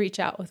hesitate to reach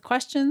out with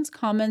questions,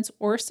 comments,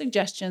 or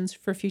suggestions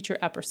for future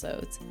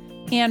episodes.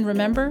 And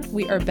remember,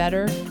 we are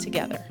better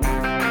together.